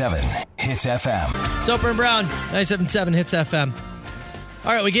 97.7 Hits FM. Soper and Brown, 97.7 Hits FM.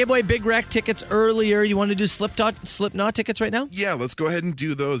 All right, we gave away Big Wreck tickets earlier. You want to do Slipknot tickets right now? Yeah, let's go ahead and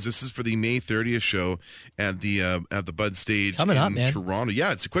do those. This is for the May 30th show at the Bud Stage Coming up, man. Toronto.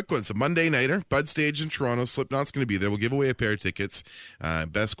 Yeah, it's a quick one. It's a Monday nighter. Bud Stage in Toronto. Slipknot's going to be there. We'll give away a pair of tickets.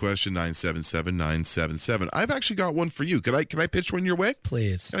 Best question 977-977. I've actually got one for you. Can I pitch one your way?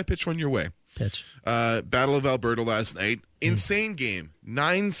 Please. Can I pitch one your way? Pitch. Battle of Alberta last night. Insane game.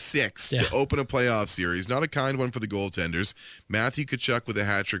 9-6 to open a playoff series. Not a kind one for the goaltenders. Matthew Tkachuk with a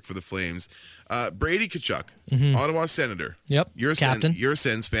hat trick for the Flames. Brady Tkachuk, Ottawa Senator. Yep. You're a Captain. You're a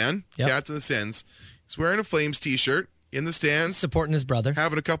Sens fan. Yep. Captain of the Sens. He's wearing a Flames t-shirt in the stands. Supporting his brother.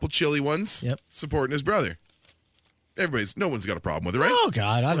 Having a couple chilly ones. Yep. Supporting his brother. No one's got a problem with it, right? Oh,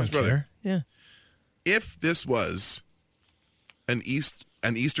 God, I don't care. Yeah. If this was an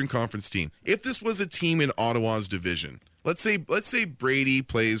Eastern Conference team, if this was a team in Ottawa's division, let's say Brady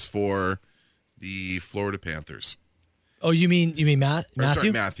plays for the Florida Panthers. Oh, you mean Matthew?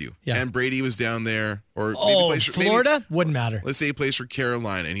 Sorry, Matthew. Yeah. And Brady was down there, or Oh, maybe plays for, Florida? Wouldn't matter. Let's say he plays for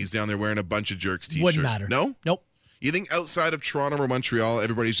Carolina, and he's down there wearing a bunch of Jerks t-shirt. Wouldn't matter. No? Nope. You think outside of Toronto or Montreal,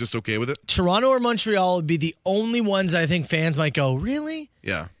 everybody's just okay with it? Toronto or Montreal would be the only ones I think fans might go, really?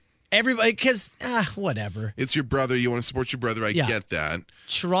 Yeah. Everybody, because, whatever. It's your brother. You want to support your brother. I get that.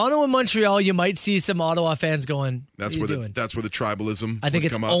 Toronto and Montreal, you might see some Ottawa fans going, That's where the tribalism I think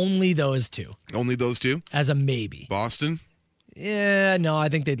would it's come up. only those two. Only those two? As a maybe. Boston? Yeah, no, I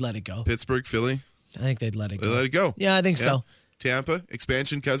think they'd let it go. Pittsburgh, Philly? I think they'd let it go. They let it go. Yeah, I think so. Tampa,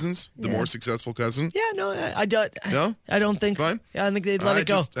 expansion cousins, the more successful cousin. Yeah, no, I don't. No, I don't think. Fine. Yeah, I think they'd let it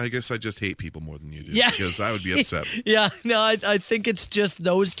go. I guess I just hate people more than you do. Yeah, because I would be upset. Yeah, no, I think it's just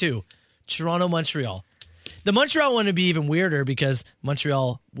those two, Toronto, Montreal. The Montreal one would be even weirder because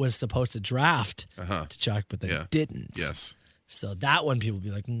Montreal was supposed to draft Tkachuk, but they didn't. Yes. So that one, people would be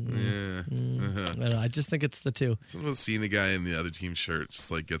like, I don't know. I just think it's the two. Some of seeing a guy in the other team's shirt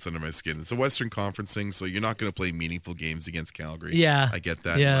just like gets under my skin. It's a Western Conference thing, so you're not going to play meaningful games against Calgary. Yeah. I get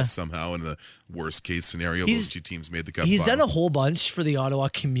that. Yeah. Unless somehow in the worst case scenario, those two teams made the cut. He's done a whole bunch for the Ottawa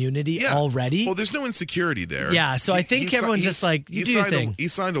community already. Well, there's no insecurity there. Yeah, so I think everyone's just like, you do your thing. He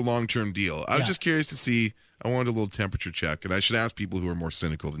signed a long-term deal. I was just curious to see. I wanted a little temperature check, and I should ask people who are more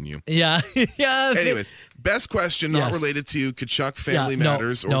cynical than you. Yeah. Yeah. Anyways, best question, not related to Tkachuk Family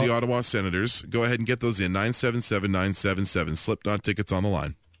Matters or the Ottawa Senators. Go ahead and get those in. 977-977. Slipknot tickets on the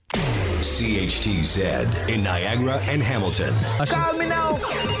line. CHTZ in Niagara and Hamilton. Call me now.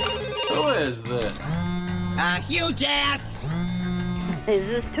 Who is this? Huge ass. Is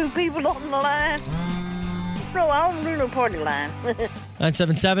this two people on the line? No, I don't do no party line.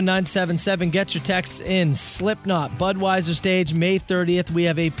 977-977. Get your texts in. Slipknot, Budweiser stage, May 30th. We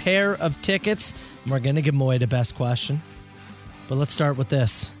have a pair of tickets. We're going to give them away to Best Question. But let's start with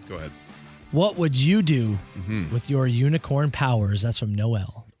this. Go ahead. What would you do with your unicorn powers? That's from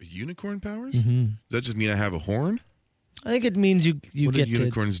Noel. Unicorn powers? Mm-hmm. Does that just mean I have a horn? I think it means you What get do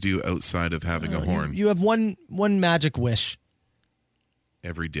unicorns do outside of having a horn? You have one magic wish.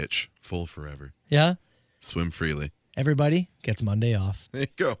 Every ditch, full forever. Yeah? Swim freely. Everybody gets Monday off. There you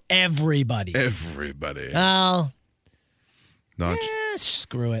go. Everybody. Not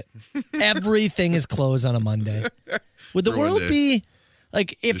screw it. Everything is closed on a Monday. Would the For one world day. be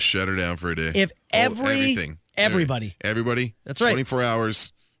like if just shut her down for a day. if everything. everybody. That's right. 24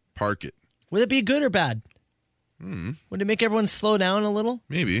 hours, park it. Would it be good or bad? Would it make everyone slow down a little?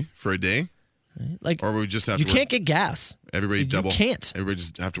 Maybe for a day. Like, or we just have you to can't get gas. Everybody can't. Everybody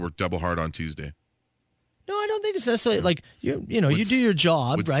just have to work double hard on Tuesday. No, I don't think it's necessarily like you know, you do your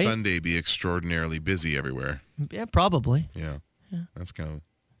job, would right? Sunday be extraordinarily busy everywhere? Yeah, probably. Yeah. That's kind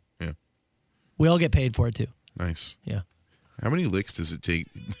of We all get paid for it too. nice. Yeah. How many licks does it take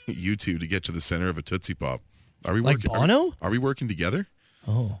you two to get to the center of a Tootsie Pop? Are we Like working? Bono? Are we working together?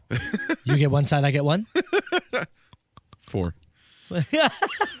 Oh. You get one side, I get one? 4.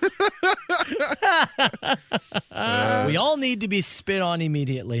 We all need to be spit on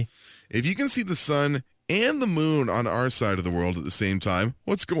immediately. If you can see the sun and the moon on our side of the world at the same time,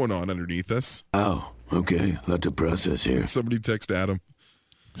 what's going on underneath us? Oh, okay. Lot to process here. Somebody text Adam.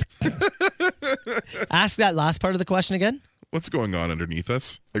 Ask that last part of the question again. What's going on underneath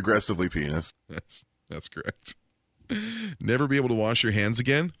us? Aggressively penis. That's correct. Never be able to wash your hands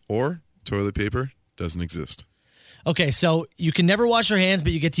again, or toilet paper doesn't exist. Okay, so you can never wash your hands,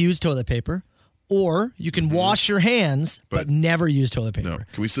 but you get to use toilet paper. Or you can wash your hands, but never use toilet paper. No.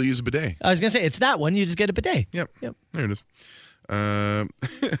 Can we still use a bidet? I was going to say, it's that one. You just get a bidet. Yep. There it is. I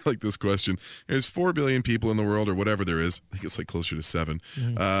like this question. There's 4 billion people in the world, or whatever there is. I think it's like closer to 7.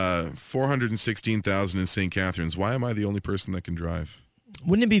 416,000 in St. Catharines. Why am I the only person that can drive?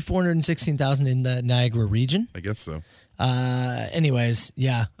 Wouldn't it be 416,000 in the Niagara region? I guess so. Anyways,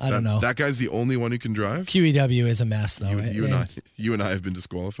 yeah, I don't know. That guy's the only one who can drive? QEW is a mess, though. You and I have been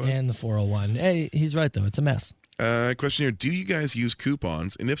disqualified. And the 401. Hey, he's right, though. It's a mess. Question here. Do you guys use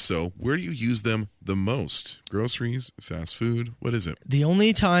coupons? And if so, where do you use them the most? Groceries, fast food? What is it? The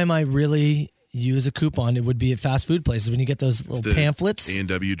only time I really use a coupon, it would be at fast food places when you get those little pamphlets.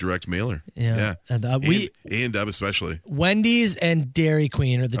 A&W direct mailer. Yeah. And, A&W especially. Wendy's and Dairy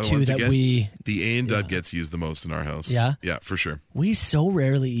Queen are the two that we... The A&W gets used the most in our house. Yeah? Yeah, for sure. We so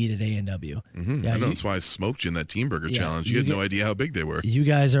rarely eat at A&W. Mm-hmm. Yeah, I know, that's why I smoked you in that Team Burger Challenge. You had no idea how big they were. You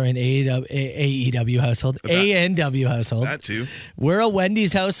guys are an AEW household. A&W household. That too. We're a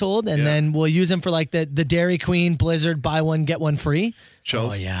Wendy's household, and then we'll use them for like the Dairy Queen Blizzard buy one, get one free.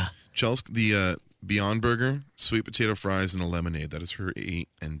 Chelsea, oh, yeah. Chelsea, the Beyond Burger, sweet potato fries, and a lemonade. That is her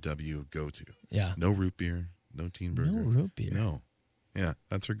A&W go-to. Yeah. No root beer, no Teen Burger. No root beer. No. Yeah,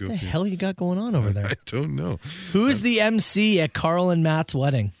 that's her go-to. What the hell you got going on over there? I don't know. Who's the MC at Carl and Matt's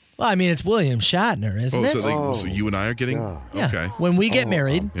wedding? Well, I mean, it's William Shatner, isn't it? So you and I are getting? Yeah. Okay. When we get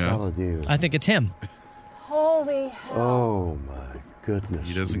married, yeah. I think it's him. Holy hell. Oh, my goodness.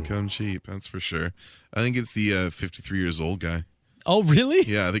 He doesn't come cheap, that's for sure. I think it's the 53 years old guy. Oh, really?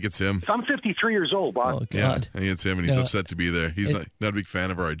 Yeah, I think it's him. I'm 53 years old, Bob. Oh, God. Yeah, I think it's him, and he's No, upset to be there. He's not a big fan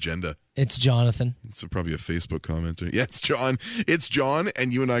of our agenda. It's Jonathan. It's probably a Facebook commenter. Yeah, it's John. It's John,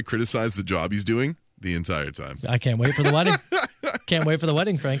 and you and I criticize the job he's doing the entire time. I can't wait for the wedding. Can't wait for the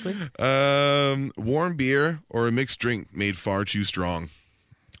wedding, frankly. Warm beer or a mixed drink made far too strong?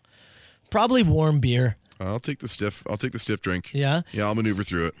 Probably warm beer. I'll take the stiff drink. Yeah? Yeah, I'll maneuver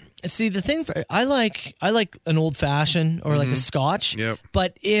through it. See, the thing I like an old fashioned or like a scotch. Yep.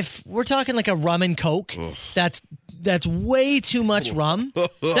 But if we're talking like a rum and coke, that's way too much rum.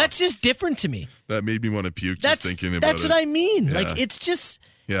 That's just different to me. That made me want to puke just thinking about it. That's what I mean. Yeah. Like it's just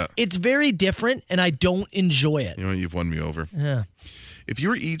it's very different and I don't enjoy it. You know, you've won me over. Yeah. If you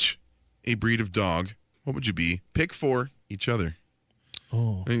were each a breed of dog, what would you be? Pick for each other.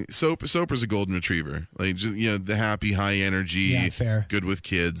 Oh. I mean, Soper's a golden retriever. Like, just, you know, the happy, high energy, fair. Good with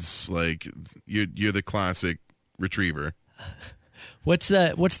kids. Like, you're the classic retriever. What's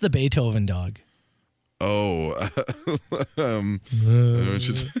the Beethoven dog? Oh,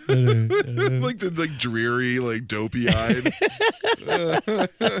 like dreary, like dopey eyed.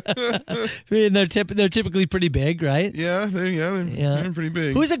 I mean, they're typically pretty big, right? Yeah, they're pretty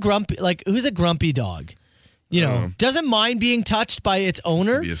big. Who's a grumpy dog? You know, doesn't mind being touched by its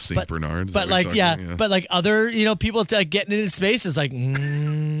owner. Be a Saint Bernard. But like, but like other, people like getting into space is like,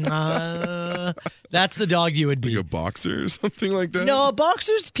 that's the dog you would be. Like a boxer or something like that? No,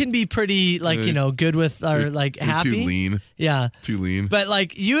 boxers can be pretty like, good with or like happy. Too lean. Yeah. Too lean. But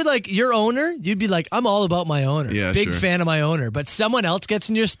like you would like your owner, you'd be like, I'm all about my owner. Yeah, Big sure. fan of my owner. But someone else gets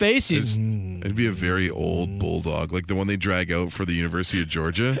in your space, it'd be a very old bulldog, like the one they drag out for the University of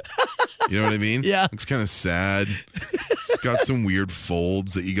Georgia. You know what I mean? Yeah. It's kind of sad. got some weird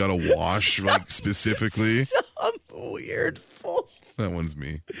folds that you got to wash, like specifically. Some weird folds. That one's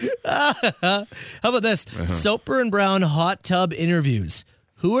me. How about this? Soper and Brown hot tub interviews.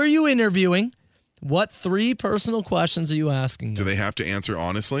 Who are you interviewing? What 3 personal questions are you asking them? Do they have to answer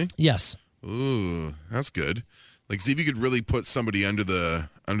honestly? Yes. Ooh, that's good. Like, see if you could really put somebody under the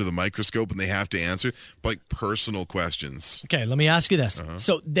microscope and they have to answer, like personal questions. Okay, let me ask you this.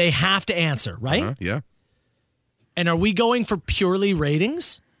 So they have to answer, right? Yeah. And are we going for purely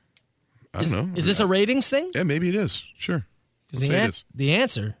ratings? I don't know. Is this a ratings thing? Yeah, maybe it is. Sure. Let's say it is. The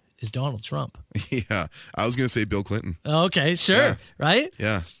answer is Donald Trump. Yeah, I was going to say Bill Clinton. Okay, sure. Yeah. Right?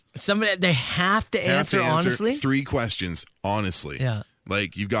 Yeah. Somebody they have to answer honestly. 3 questions honestly. Yeah.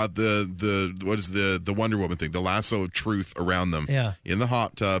 Like you've got the what is the Wonder Woman thing, the lasso of truth around them. Yeah. In the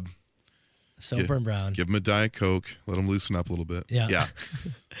hot tub. Soper and Brown. Give them a Diet Coke. Let them loosen up a little bit. Yeah. Yeah.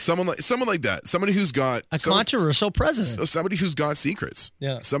 someone like that. Somebody who's got a controversial president. So somebody who's got secrets.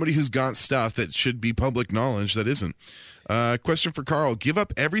 Yeah. Somebody who's got stuff that should be public knowledge that isn't. Question for Carl. Give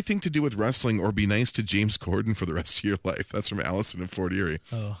up everything to do with wrestling or be nice to James Corden for the rest of your life. That's from Allison in Fort Erie.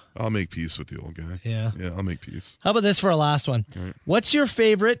 Oh. I'll make peace with the old guy. Yeah. Yeah, I'll make peace. How about this for a last one? Right. What's your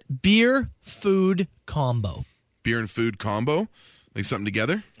favorite beer-food combo? Beer and food combo? Like something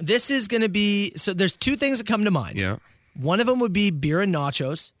together? This is going to be... So there's 2 things that come to mind. Yeah. One of them would be beer and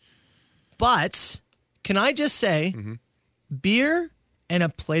nachos. But can I just say beer and a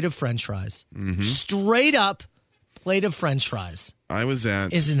plate of French fries. Straight up plate of French fries.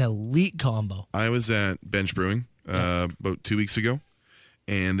 Is an elite combo. I was at Bench Brewing about 2 weeks ago,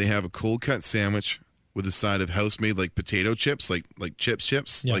 and they have a cold cut sandwich with a side of house-made like potato chips, like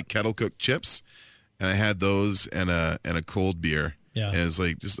chips, like kettle cooked chips. And I had those and a cold beer. Yeah. And it was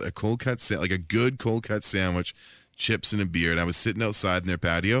like just a cold cut, like a good cold cut sandwich, chips and a beer. And I was sitting outside in their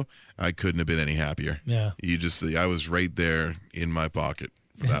patio. I couldn't have been any happier. Yeah. I was right there in my pocket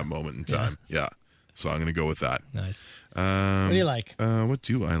for that moment in time. Yeah. So I'm going to go with that. Nice. What do you like? What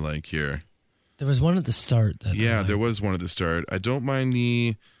do I like here? There was one at the start. There was one at the start. I don't mind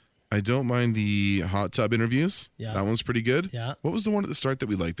the hot tub interviews. Yeah. That one's pretty good. Yeah. What was the one at the start that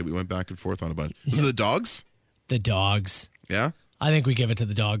we liked that we went back and forth on a bunch? Was it the dogs? The dogs. Yeah? I think we give it to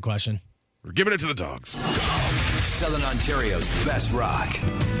the dog question. We're giving it to the dogs. Southern Ontario's best rock.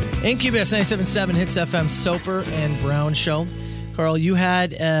 Incubus 97.7 Hits FM Soper and Brown Show. Carl, you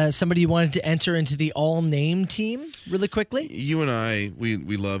had somebody you wanted to enter into the all-name team really quickly? You and I, we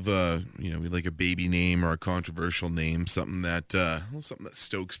love, we like a baby name or a controversial name, something that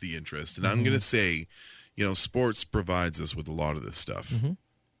stokes the interest. And I'm going to say, sports provides us with a lot of this stuff.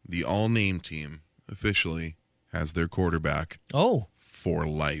 The all-name team officially has their quarterback. Oh. For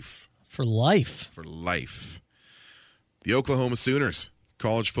life. For life. For life. The Oklahoma Sooners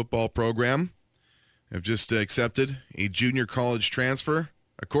college football program have just accepted a junior college transfer,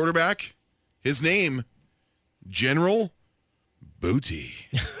 a quarterback. His name, General Booty.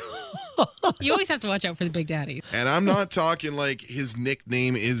 You always have to watch out for the big daddies. And I'm not talking like his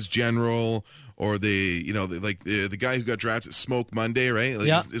nickname is General or the guy who got drafted Smoke Monday, right?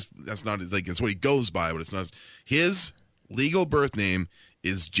 Like that's not his, it's what he goes by, but it's not his legal birth name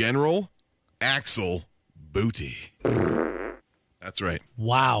is General Axel Booty. That's right.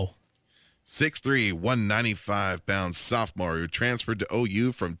 Wow. 6'3", 195-pound sophomore who transferred to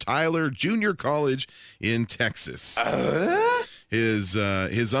OU from Tyler Junior College in Texas.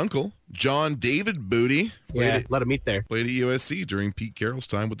 His uncle, John David Booty, let him eat there. Played at USC during Pete Carroll's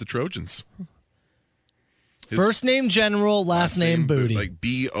time with the Trojans. First name General, last name Booty. Like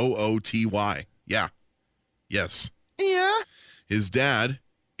Booty. Yeah. Yes. Yeah. His dad,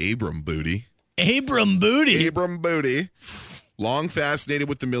 Abram Booty. Abram Booty. Long fascinated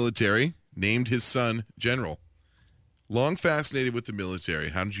with the military. Named his son General. Long fascinated with the military.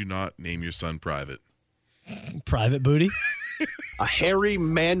 How did you not name your son Private? Private Booty? A hairy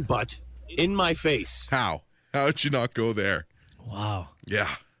man butt in my face. How? How did you not go there? Wow. Yeah.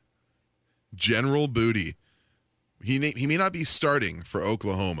 General Booty. He may not be starting for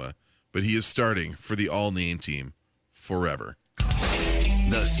Oklahoma, but he is starting for the all-name team forever.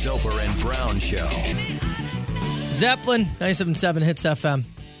 The Soper and Brown Show. Zeppelin, 97.7 Hits FM.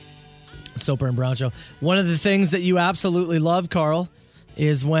 Soper and Brown Show. One of the things that you absolutely love, Carl,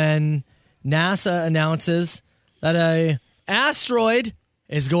 is when NASA announces that a asteroid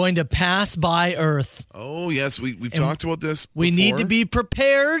is going to pass by Earth. Oh, yes. We've talked about this before. We need to be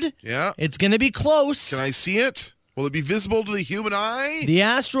prepared. Yeah. It's going to be close. Can I see it? Will it be visible to the human eye? The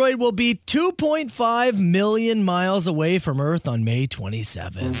asteroid will be 2.5 million miles away from Earth on May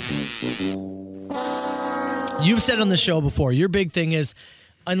 27th. You've said on the show before, your big thing is,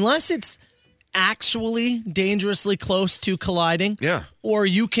 unless it's actually dangerously close to colliding. Yeah. Or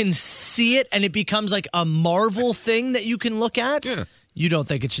you can see it and it becomes like a Marvel thing that you can look at. Yeah. You don't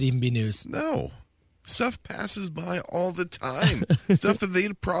think it should even be news. No. Stuff passes by all the time. Stuff that they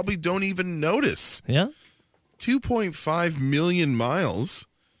probably don't even notice. Yeah. 2.5 million miles.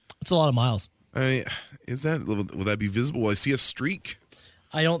 It's a lot of miles. Will that be visible? Will I see a streak?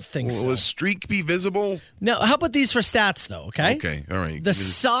 I don't think so. Will a streak be visible? No. How about these for stats, though? Okay. Okay. All right. The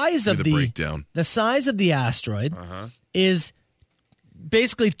size of the breakdown. The size of the asteroid is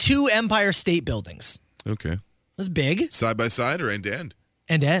basically 2 Empire State Buildings. Okay. That's big. Side by side or end to end?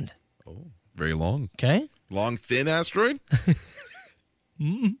 End to end. Oh, very long. Okay. Long, thin asteroid?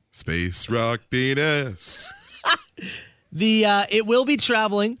 Space rock penis. It will be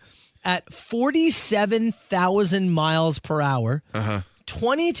traveling at 47,000 miles per hour.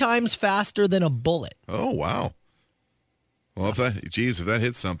 20 times faster than a bullet. Oh, wow. Well, if that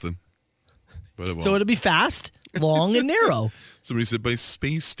hits something. But it won't. So it'll be fast, long, and narrow. Somebody said by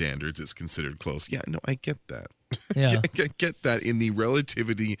space standards it's considered close. Yeah, no, I get that. Yeah. I get that in the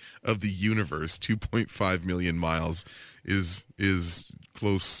relativity of the universe, 2.5 million miles is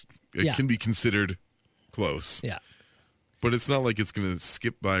close. It can be considered close. Yeah. But it's not like it's going to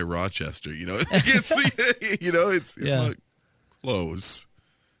skip by Rochester, you know? It's not close.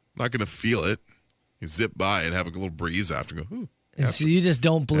 I'm not going to feel it. You zip by and have a little breeze after and go, ooh. So you just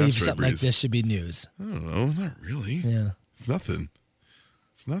don't believe asteroid something breeze. like this should be news. I don't know. Not really. Yeah. It's nothing.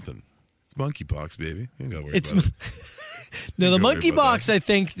 It's monkeypox, baby. You ain't got to worry about it. No, the Ain't gotta worry about monkeypox, I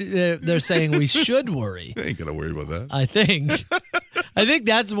think they're saying we should worry. I ain't got to worry about that. I think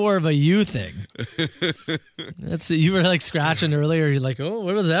that's more of a you thing. You were like scratching earlier. You're like, oh,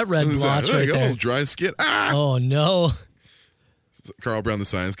 what is that red blotch I right got a there? little dry skin. Ah! Oh, no. Carl Brown, the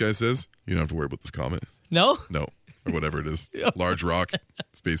science guy, says, you don't have to worry about this comet. No? No. Or whatever it is. Large rock,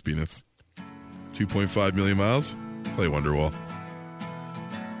 space penis. 2.5 million miles. Play Wonderwall.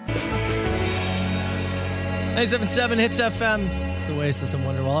 977 Hits FM. It's Oasis and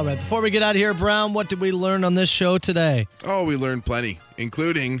Wonderwall. All right, before we get out of here, Brown, what did we learn on this show today? Oh, we learned plenty,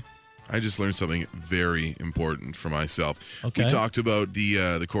 including I just learned something very important for myself. Okay. We talked about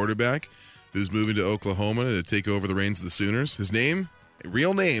the quarterback who's moving to Oklahoma to take over the reins of the Sooners. His name,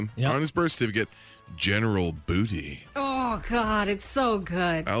 real name, on his birth certificate, General Booty. Oh, God, it's so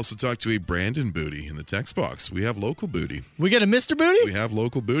good. I also talked to a Brandon Booty in the text box. We have local Booty. We got a Mr. Booty? We have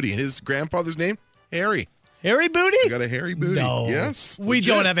local Booty. And his grandfather's name, Harry. Harry Booty? We got a Harry Booty. No. Yes. We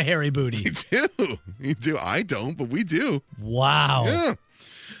legit. don't have a Harry Booty. We do. I don't, but we do. Wow. Yeah.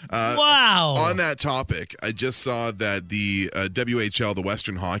 Wow. On that topic, I just saw that the WHL, the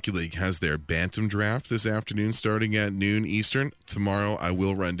Western Hockey League, has their Bantam draft this afternoon starting at noon Eastern. Tomorrow, I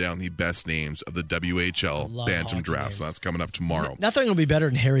will run down the best names of the WHL Bantam draft. So that's coming up tomorrow. Nothing will be better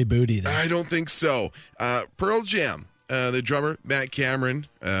than Harry Booty, though. I don't think so. Pearl Jam. The drummer, Matt Cameron,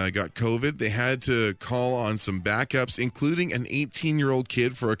 got COVID. They had to call on some backups, including an 18-year-old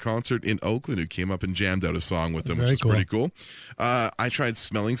kid for a concert in Oakland who came up and jammed out a song with them, which is pretty cool. I tried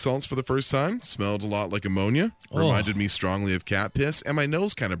smelling salts for the first time. Smelled a lot like ammonia. Reminded me strongly of cat piss. And my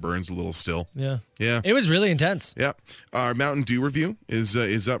nose kind of burns a little still. Yeah. Yeah. It was really intense. Yeah. Our Mountain Dew review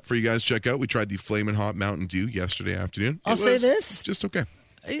is up for you guys to check out. We tried the Flamin' Hot Mountain Dew yesterday afternoon. I'll say this. Just okay.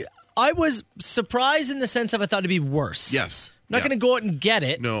 I was surprised in the sense of I thought it'd be worse. Yes. I'm not going to go out and get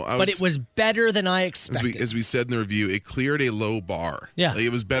it. No, but it was better than I expected. As we said in the review, it cleared a low bar. Yeah. Like,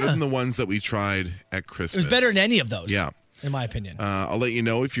 it was better than the ones that we tried at Christmas. It was better than any of those. Yeah. In my opinion. I'll let you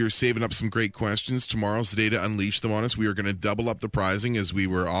know if you're saving up some great questions. Tomorrow's the day to unleash them on us. We are going to double up the prizing as we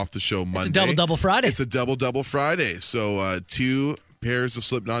were off the show Monday. It's a double Friday. It's a double Friday. So 2 pairs of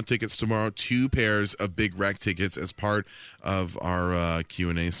Slipknot tickets tomorrow, 2 pairs of Big Wreck tickets as part of our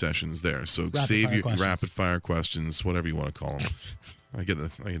Q&A sessions there. So save your rapid fire questions, whatever you want to call them. I get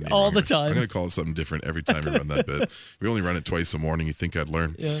it all the time. I'm going to call it something different every time we run that bit. We only run it twice a morning. You think I'd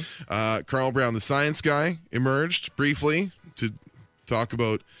learn? Yeah. Carl Brown, the science guy, emerged briefly to talk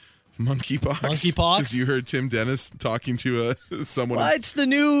about monkeypox. Because you heard Tim Dennis talking to someone. Well, it's the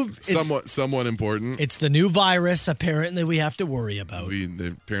new... Someone important. It's the new virus, apparently, we have to worry about.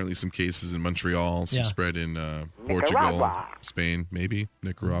 There apparently some cases in Montreal, some spread in Portugal, Spain, maybe,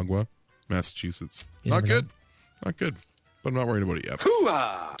 Nicaragua, Massachusetts. Not good. Not good. But I'm not worried about it yet.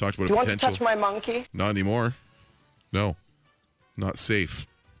 Hoo-ah! Talked about You a want to potential. touch my monkey? Not anymore. No. Not safe.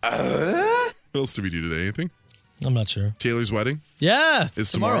 What else do we do today? Anything? I'm not sure. Taylor's wedding? Yeah. Is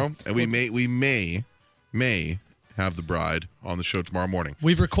tomorrow. And we may have the bride on the show tomorrow morning.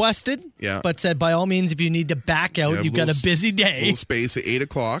 We've requested, but said by all means, if you need to back out, you've got a busy day. Little space at 8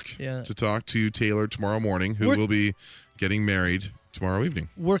 o'clock to talk to Taylor tomorrow morning, who will be getting married tomorrow evening.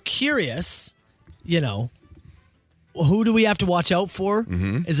 We're curious who do we have to watch out for?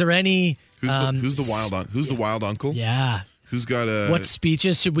 Mhm. Is there any? Who's the wild uncle? Yeah. Who's got a? What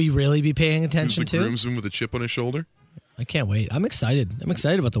speeches should we really be paying Who's attention the to? groomsman with a chip on his shoulder? I can't wait. I'm excited. I'm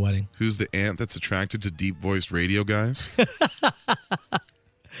excited about the wedding. Who's the aunt that's attracted to deep-voiced radio guys?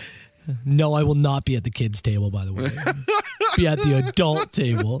 No, I will not be at the kids' table, by the way. Be at the adult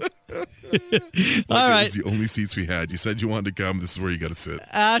table. All right. It's the only seats we had. You said you wanted to come. This is where you got to sit.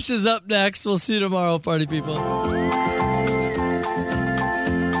 Ash is up next. We'll see you tomorrow, party people.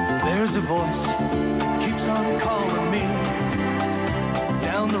 There's a voice keeps on calling me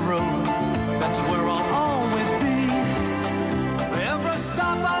down the road. That's where I'll always be. Every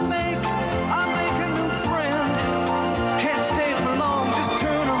stop I make a new friend. Can't stay for long, just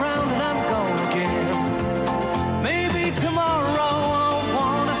turn around and I'm gone again. Maybe tomorrow I'll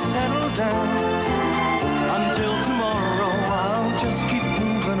wanna settle down. Until tomorrow I'll just keep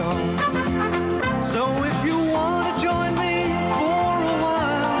moving on. So if you wanna join me for a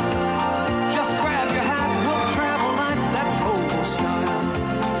while, just grab your hat, we'll travel like that's old style.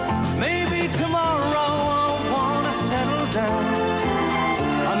 Maybe tomorrow I'll wanna settle down.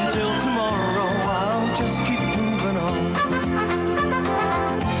 Until tomorrow I'll just keep moving on.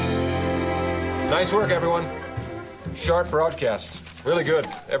 Nice work, everyone. Sharp broadcast. Really good.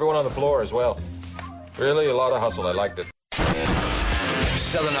 Everyone on the floor as well. Really a lot of hustle. I liked it.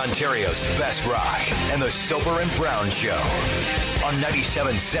 Southern Ontario's best rock and the Soper and Brown Show on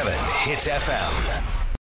 97.7 Hits FM.